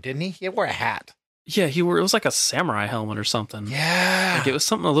helmet though, didn't he? He wore a hat. Yeah, it was like a samurai helmet or something. Yeah, like it was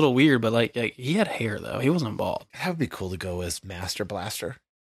something a little weird, but like he had hair though. He wasn't bald. That would be cool to go as Master Blaster.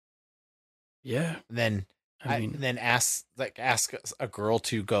 Yeah. And then ask a girl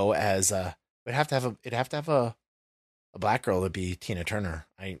to go as it'd have to have a black girl to be Tina Turner.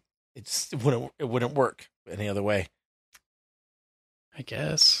 It wouldn't work any other way. I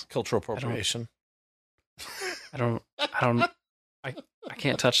guess cultural appropriation. I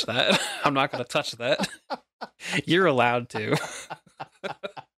can't touch that. I'm not going to touch that. You're allowed to.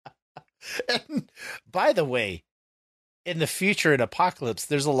 And by the way, in the future, in Apocalypse,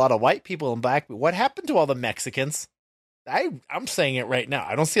 there's a lot of white people and black people. What happened to all the Mexicans? I'm saying it right now.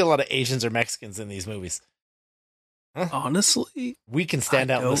 I don't see a lot of Asians or Mexicans in these movies. Huh? Honestly, we can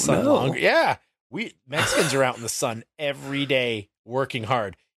stand out in the sun longer. Yeah, Mexicans are out in the sun every day working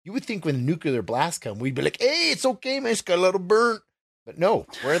hard. You would think when the nuclear blast come, we'd be like, "Hey, it's okay, man. It's got a little burnt." But no,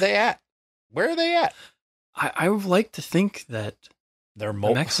 where are they at? Where are they at? I would like to think that the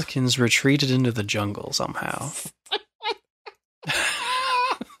Mexicans retreated into the jungle somehow.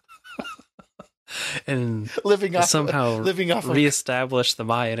 And somehow reestablish the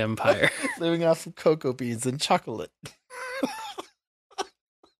Mayan Empire. Living off of cocoa beans and chocolate.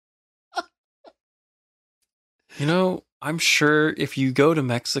 I'm sure if you go to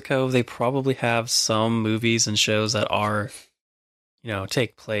Mexico, they probably have some movies and shows that are,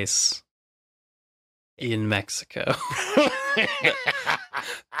 take place in Mexico.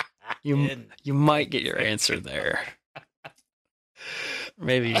 You might get your answer there.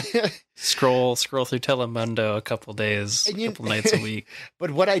 Maybe scroll through Telemundo a couple days, a couple nights a week.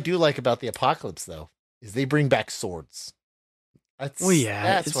 But what I do like about the Apocalypse, though, is they bring back swords.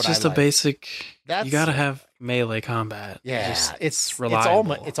 It's just a basic. You got to have melee combat. Yeah, it's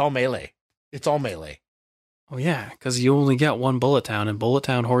reliable. It's all melee. It's all melee. Oh yeah, because you only get one Bullet Town, and Bullet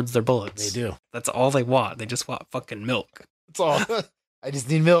Town hoards their bullets. They do. That's all they want. They just want fucking milk. That's all. I just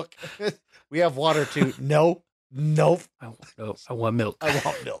need milk. We have water too. Nope. I want milk. I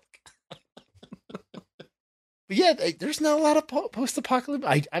want milk. But yeah, there's not a lot of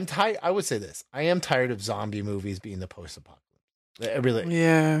post-apocalypse. I'm tired. I would say this. I am tired of zombie movies being the post-apocalypse. I really.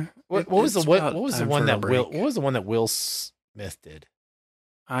 Yeah. What was the one that Will Smith did?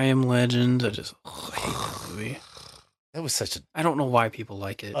 I Am Legend. I hate that movie. That was such an I don't know why people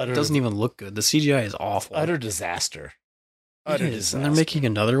like it. Utter- It doesn't even look good. The CGI is awful. utter disaster. It Utter is. disaster. And they're making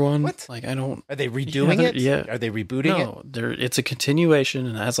another one. What? Like, I don't. Are they redoing it? Yeah. Are they rebooting it? No, it's a continuation,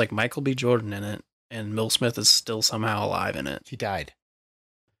 and it has like Michael B. Jordan in it, and Will Smith is still somehow alive in it. He died.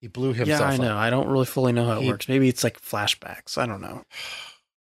 He blew himself Yeah, I up. know. I don't really fully know how it He- works. Maybe it's like flashbacks. I don't know.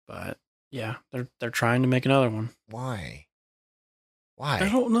 But yeah, they're trying to make another one. Why? I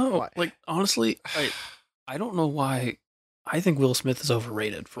don't know. Why? Like honestly, I don't know why. I think Will Smith is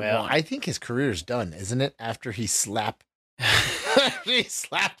overrated for Well, one. I think his career's done, isn't it? After he slapped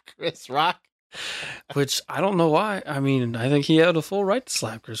Chris Rock. Which I don't know why. I mean, I think he had a full right to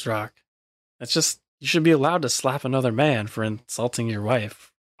slap Chris Rock. It's just you should be allowed to slap another man for insulting your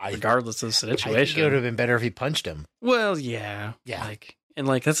wife, regardless of the I think situation. it would have been better if he punched him. Well, yeah, Yeah.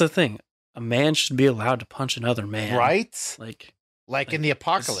 Like that's the thing. A man should be allowed to punch another man, Right? Like In the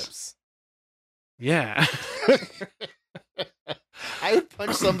apocalypse. yeah. I would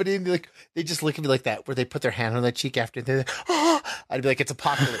punch somebody and be like, they just look at me like that, where they put their hand on their cheek after they're like, oh! I'd be like, it's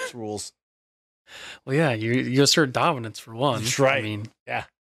apocalypse rules. Well, yeah, you assert dominance for one. That's right. I mean, Yeah.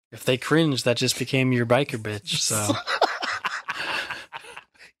 If they cringe, that just became your biker bitch. So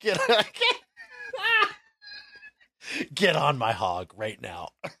Get on my hog right now.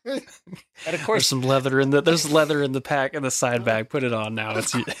 And of there's course, some leather in there's leather in the pack in the side bag. Put it on now.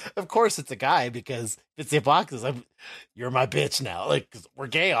 It's of course, it's a guy because if it's the apocalypse. You're my bitch now. Like 'cause we're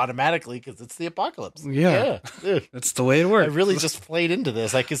gay automatically because it's the apocalypse. Yeah. Dude. that's the way it I works. really just played into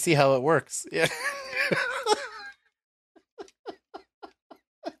this. I can see how it works. Yeah.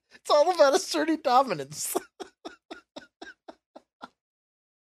 It's all about asserting dominance.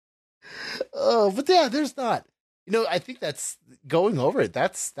 Oh, but yeah, there's not. I think that's going over it.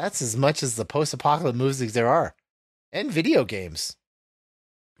 That's as much as the post-apocalypse movies there are, and video games.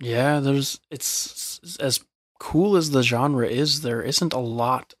 Yeah, it's as cool as the genre is. There isn't a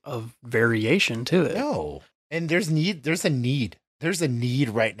lot of variation to it. No, and there's a need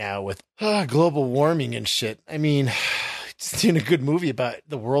right now with global warming and shit. I mean, just doing a good movie about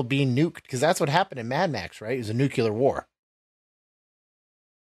the world being nuked because that's what happened in Mad Max, right? It was a nuclear war,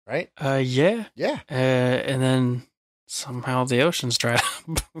 right? Yeah. Yeah. And then somehow the oceans dried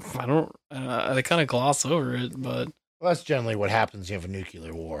up. I don't. They kind of gloss over it, but Well, that's generally what happens. You have a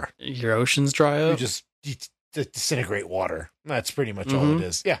nuclear war. your oceans dry You up. just disintegrate water. That's pretty much all it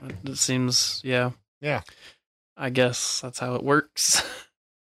is. Yeah. It seems. Yeah. Yeah. I guess that's how it works.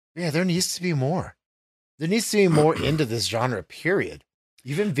 Yeah, there needs to be more. There needs to be more into this genre, period.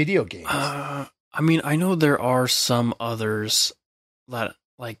 Even video games. I mean, I know there are some others that,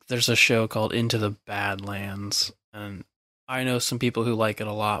 like, there's a show called Into the Badlands, and I know some people who like it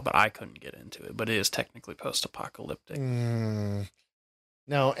a lot, but I couldn't get into it. But it is technically post-apocalyptic. No,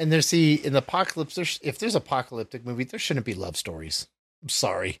 and in the apocalypse, if there's apocalyptic movie, there shouldn't be love stories. I'm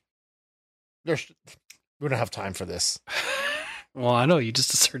sorry. We don't have time for this. Well, I know you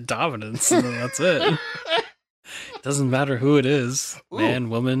just assert dominance, and that's it. It doesn't matter who it is, man,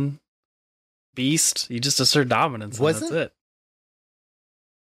 woman, beast. You just assert dominance, and that's it.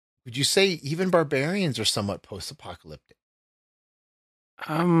 Would you say even barbarians are somewhat post-apocalyptic?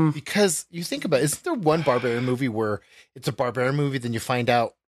 Because you think about it, isn't there one barbarian movie where it's a barbarian movie, then you find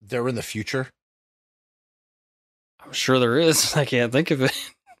out they're in the future? I'm sure there is. I can't think of it.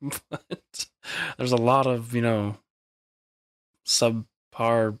 But there's a lot of,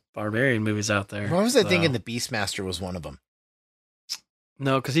 subpar barbarian movies out there. What was that thing in The Beastmaster was one of them?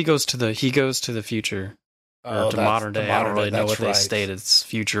 No, because he goes to the future. Or to modern day. I don't really know what they state. It's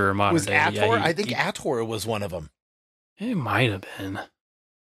future or modern was day. Ator? Yeah, I think Ator was one of them. It might have been.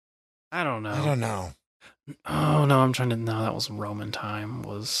 I don't know. I don't know. Oh no, I'm trying to. No, that was Roman time.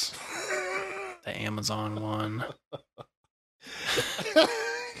 Was the Amazon one?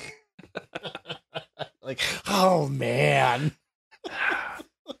 Like, oh man.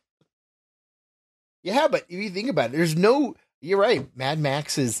 Yeah, but if you think about it, you're right. Mad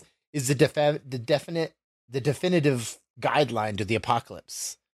Max is the definitive guideline to the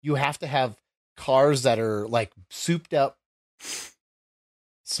apocalypse. You have to have cars that are like souped up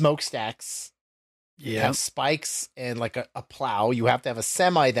smokestacks. You have spikes and like a plow. You have to have a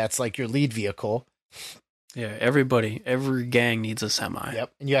semi that's like your lead vehicle. Yeah, every gang needs a semi.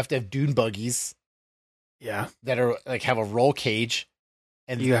 Yep. And you have to have dune buggies. Yeah. That are like have a roll cage.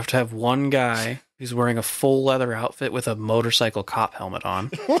 And you have to have one guy who's wearing a full leather outfit with a motorcycle cop helmet on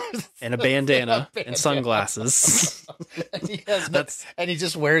and a bandana and sunglasses. And he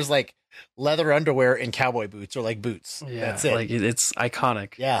just wears like leather underwear and cowboy boots or like boots. Yeah, that's it. Like it's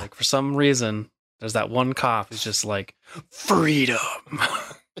iconic. Yeah. Like for some reason, there's that one cop who's just like freedom.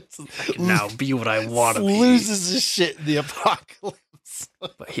 I can now be what I want to be. Loses his shit in the apocalypse.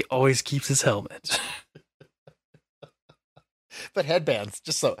 But he always keeps his helmet. But headbands,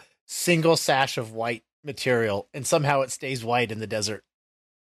 just so single sash of white material, and somehow it stays white in the desert.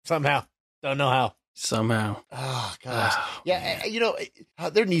 Somehow. Don't know how. Somehow. Oh, gosh. Oh, Yeah,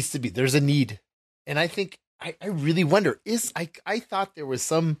 man. there's a need. And I think, I really wonder, I thought there was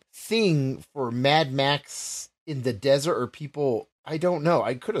some thing for Mad Max in the desert or people, I don't know.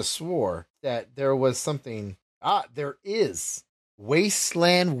 I could have swore that there was something. There is.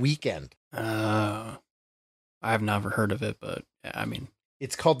 Wasteland Weekend. I have never heard of it, but yeah, I mean,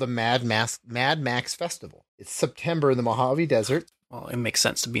 It's called the Mad Max Festival. It's September in the Mojave Desert. well, it makes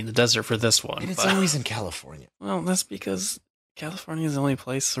sense to be in the desert for this one. And it's but- always in California. Well, that's because California is the only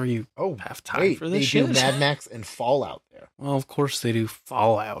place where you Oh, have time wait, for they this do shit. Mad Max and Fallout there. Well, of course they do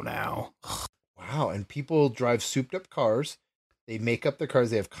Fallout now. Wow, and people drive souped up cars. They make up their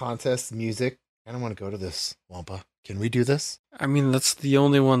cars. They have contests, music. I don't want to go to this, Wampa. Can we do this? I mean, that's the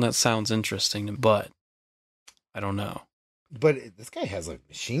only one that sounds interesting, but I don't know. But this guy has a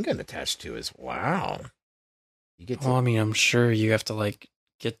machine gun attached to his. Wow. You get to. Well, I mean, I'm sure you have to like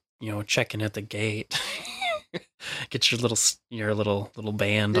get, check in at the gate. Get your little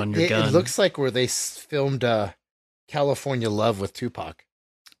band on your gun. It looks like where they filmed California Love with Tupac.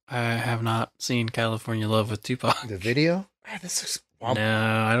 I have not seen California Love with Tupac. The video? Man, this looks. Wampa,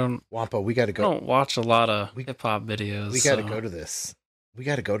 No, I don't. Wampa, we got to I go. don't watch a lot of We- hip hop videos. We got to so- go to this. We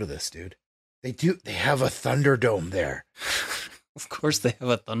got to go to this, dude. They have a Thunderdome there. Of course, they have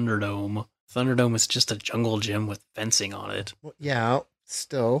a Thunderdome. Thunderdome is just a jungle gym with fencing on it. Well, yeah,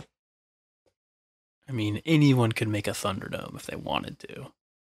 still. I mean, anyone could make a Thunderdome if they wanted to.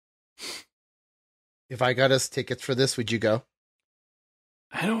 If I got us tickets for this, would you go?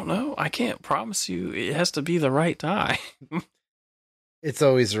 I don't know. I can't promise you. It has to be the right time. It's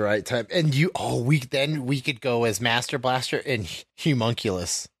always the right time. And we could go as Master Blaster and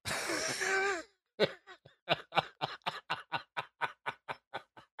Humunculus.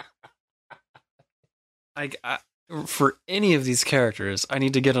 I for any of these characters, I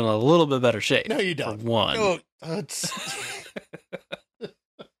need to get in a little bit better shape. No, you For don't. one. No, that's...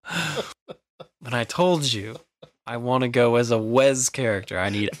 When I told you I want to go as a Wes character, I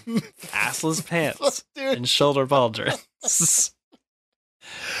need assless pants Dude. and shoulder pauldrons.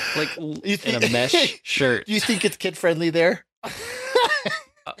 Like You in a mesh shirt. Do you think it's kid friendly there?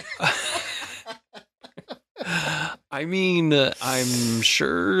 I mean, I'm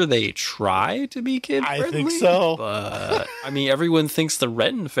sure they try to be kid I friendly. think so. But I mean, everyone thinks the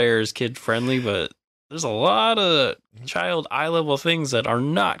Renton Fair is kid friendly, but there's a lot of child eye level things that are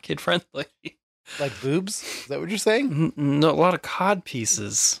not kid friendly. Like boobs? Is that what you're saying? No, a lot of cod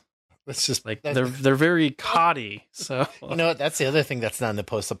pieces. That's just Like they're very coddy. So You know what? That's the other thing that's not in the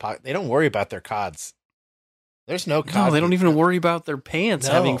post-apocalypse. They don't worry about their cods. There's no cod. no, they don't even worry about their pants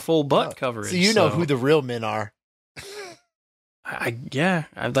No, having full butt no. coverage. So you know who the real men are.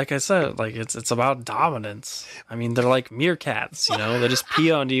 Like I said, like it's about dominance. I mean, they're like meerkats, They just pee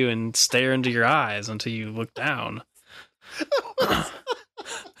on you and stare into your eyes until you look down.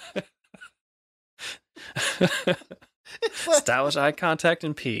 Establish eye contact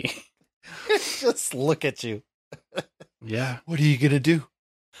and pee. Just look at you. Yeah. What are you going to do?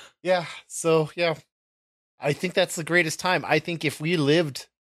 Yeah. So, yeah. I think that's the greatest time. I think if we lived,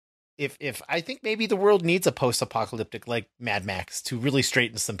 if I think maybe the world needs a post-apocalyptic like Mad Max to really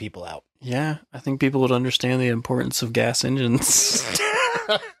straighten some people out. Yeah, I think people would understand the importance of gas engines.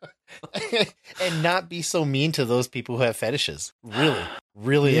 And not be so mean to those people who have fetishes.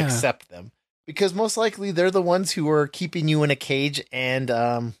 Really Yeah. accept them. Because most likely they're the ones who are keeping you in a cage and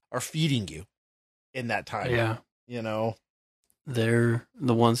are feeding you in that time. Yeah. They're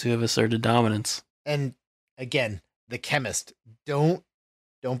the ones who have asserted dominance. And again, the chemist, don't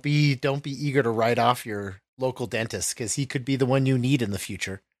be eager to write off your local dentist because he could be the one you need in the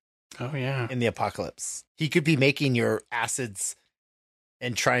future Oh, yeah. in the apocalypse. He could be making your acids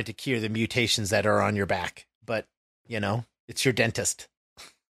and trying to cure the mutations that are on your back. But, it's your dentist.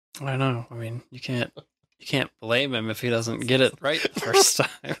 I know. I mean, you can't blame him if he doesn't get it right the first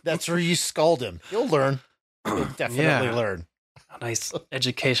time. That's where you scald him. You'll learn. You'll definitely Yeah. learn. A nice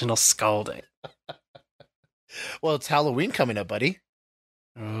educational scalding. Well, it's Halloween coming up, buddy.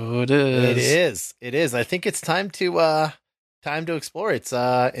 Oh, it is. It is. It is. I think it's time to explore. It's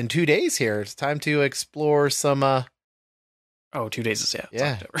in 2 days here. It's time to explore some Oh, 2 days is, yeah. It's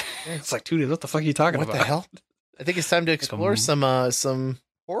Yeah. October. It's like 2 days. What the fuck are you talking what about? the hell? I think it's time to explore some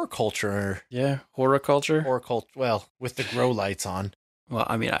horror culture. Yeah, horror culture. Well, with the grow lights on. Well,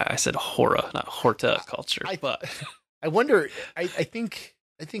 I mean, I said horror, not horta culture. I- but I wonder. I think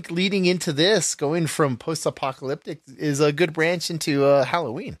I think leading into this, going from post-apocalyptic is a good branch into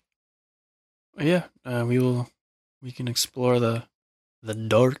Halloween. Yeah, we can explore the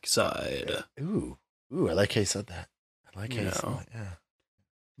dark side. Ooh, I like how you said that. I like how you said that. Yeah.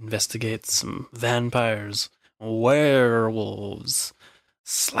 Investigate some vampires, werewolves,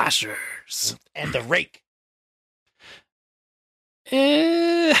 slashers, And the rake.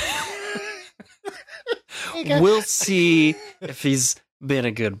 Eh. Hey, guys. We'll see if he's been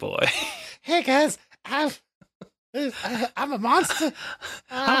a good boy. Hey guys, I'm a monster.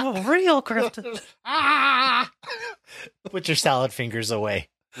 I'm a real cryptid. Put your salad fingers away.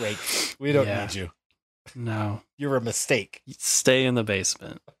 Rake. We don't Yeah. need you. No, You're a mistake. stay in the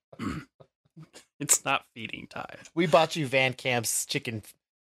basement. It's not feeding time. We bought you Van Camp's chicken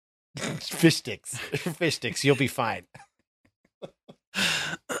fish sticks. Fish sticks. You'll be fine.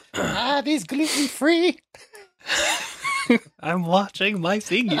 These gluten free. I'm watching my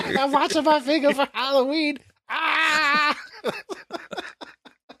figure. I'm watching my finger for Halloween.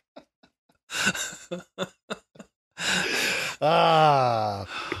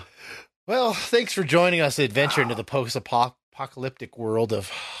 Well, thanks for joining us adventure into the post-apocalyptic world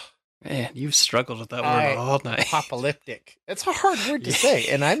of Man, you've struggled with that word all night. apocalyptic. It's a hard word to say,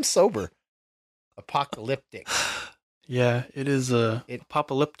 and I'm sober. Apocalyptic. Yeah, it is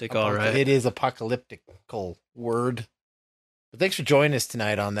apocalyptic, all right. It is apocalyptical word. But thanks for joining us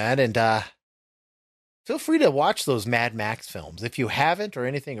tonight on that, and feel free to watch those Mad Max films if you haven't, or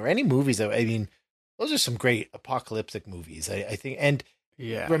anything, or any movies. I mean, those are some great apocalyptic movies, I think. And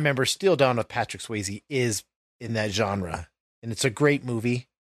Yeah. remember, Steel Dawn with Patrick Swayze is in that genre, and it's a great movie.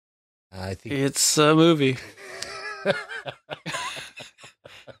 I think It's a movie.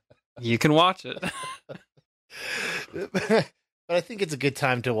 You can watch it. but I think it's a good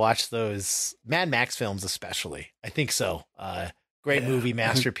time to watch those Mad Max films, especially. I think so. Great Yeah. movie,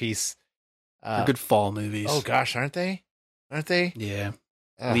 masterpiece. They're good fall movies. Oh gosh, aren't they? Aren't they? Yeah.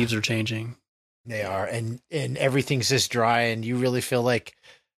 Ugh, Leaves are changing. they are, and everything's just dry, and you really feel like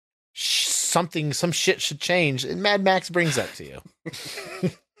some shit should change, and Mad Max brings that to you.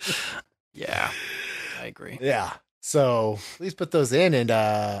 Yeah. I agree. Yeah. So please put those in, and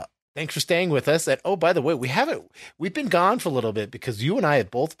thanks for staying with us. And oh, by the way, we've been gone for a little bit because you and I have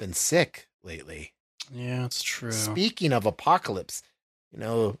both been sick lately. Yeah, it's true. Speaking of apocalypse,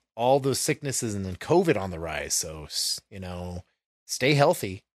 all those sicknesses and then COVID on the rise. So, stay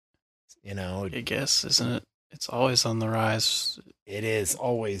healthy. I guess, isn't it? It's always on the rise. It is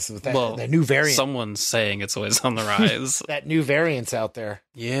always with that, Well, that new variant. Someone's saying it's always on the rise. That new variant's out there.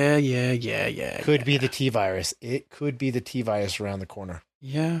 Yeah. Could be the T virus. It could be the T virus around the corner.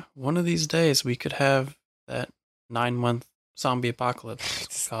 Yeah, one of these days we could have that 9-month zombie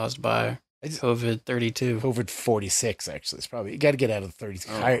apocalypse caused by COVID-32. COVID 46, actually. It's probably, you got to get out of the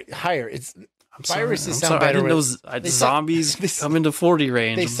 30s. Higher. It's viruses I'm sound better. I didn't know zombies come into 40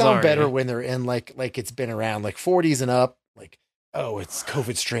 range. They I'm sound sorry. better when they're in like it's been around like 40s and up. Like, oh, it's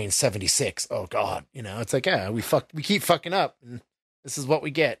COVID strain 76. Oh God, it's like, yeah, we keep fucking up, and this is what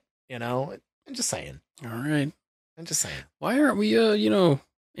we get. I'm just saying. All right. I'm just saying. Why aren't we,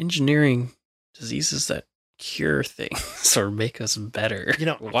 engineering diseases that cure things or make us better?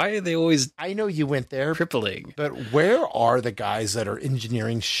 Why are they always I know you went there, crippling? but where are the guys that are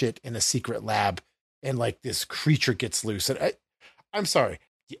engineering shit in a secret lab and like this creature gets loose? And I'm sorry,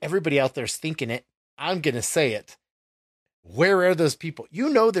 everybody out there's thinking it. I'm gonna say it. Where are those people?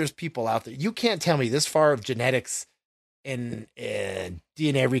 There's people out there. You can't tell me this far of genetics and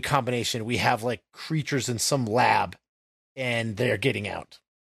DNA recombination. We have like creatures in some lab, and they're getting out.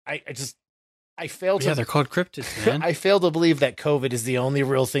 I fail to. Yeah, they're called cryptids, man. I fail to believe that COVID is the only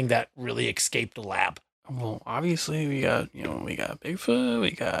real thing that really escaped a lab. Well, obviously we got Bigfoot,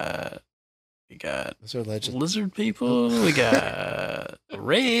 we got Those are legends. lizard people, we got a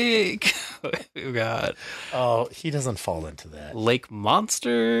rake, we got Oh, he doesn't fall into that. lake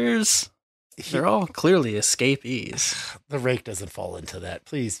monsters. They're all clearly escapees. The rake doesn't fall into that.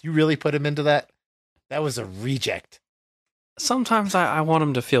 Please, you really put him into that? That was a reject. Sometimes I want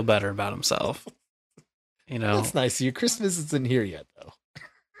him to feel better about himself. That's nice. Your Christmas isn't here yet, though.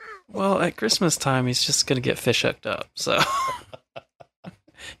 Well, at Christmas time, he's just going to get fish hooked up. So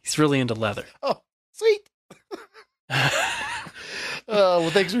he's really into leather. Oh, sweet. Well,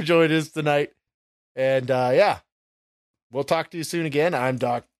 thanks for joining us tonight. And yeah, we'll talk to you soon again. I'm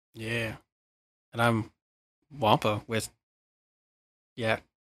Doc. Yeah. And I'm Wampa with,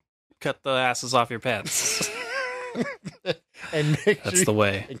 cut the asses off your pets. And make That's sure the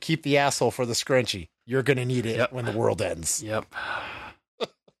way. and keep the asshole for the scrunchie. You're going to need it when the world ends. Yep.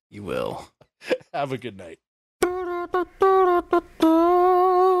 You will. Have a good night.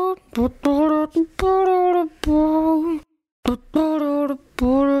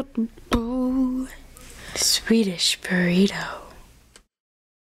 Swedish burrito.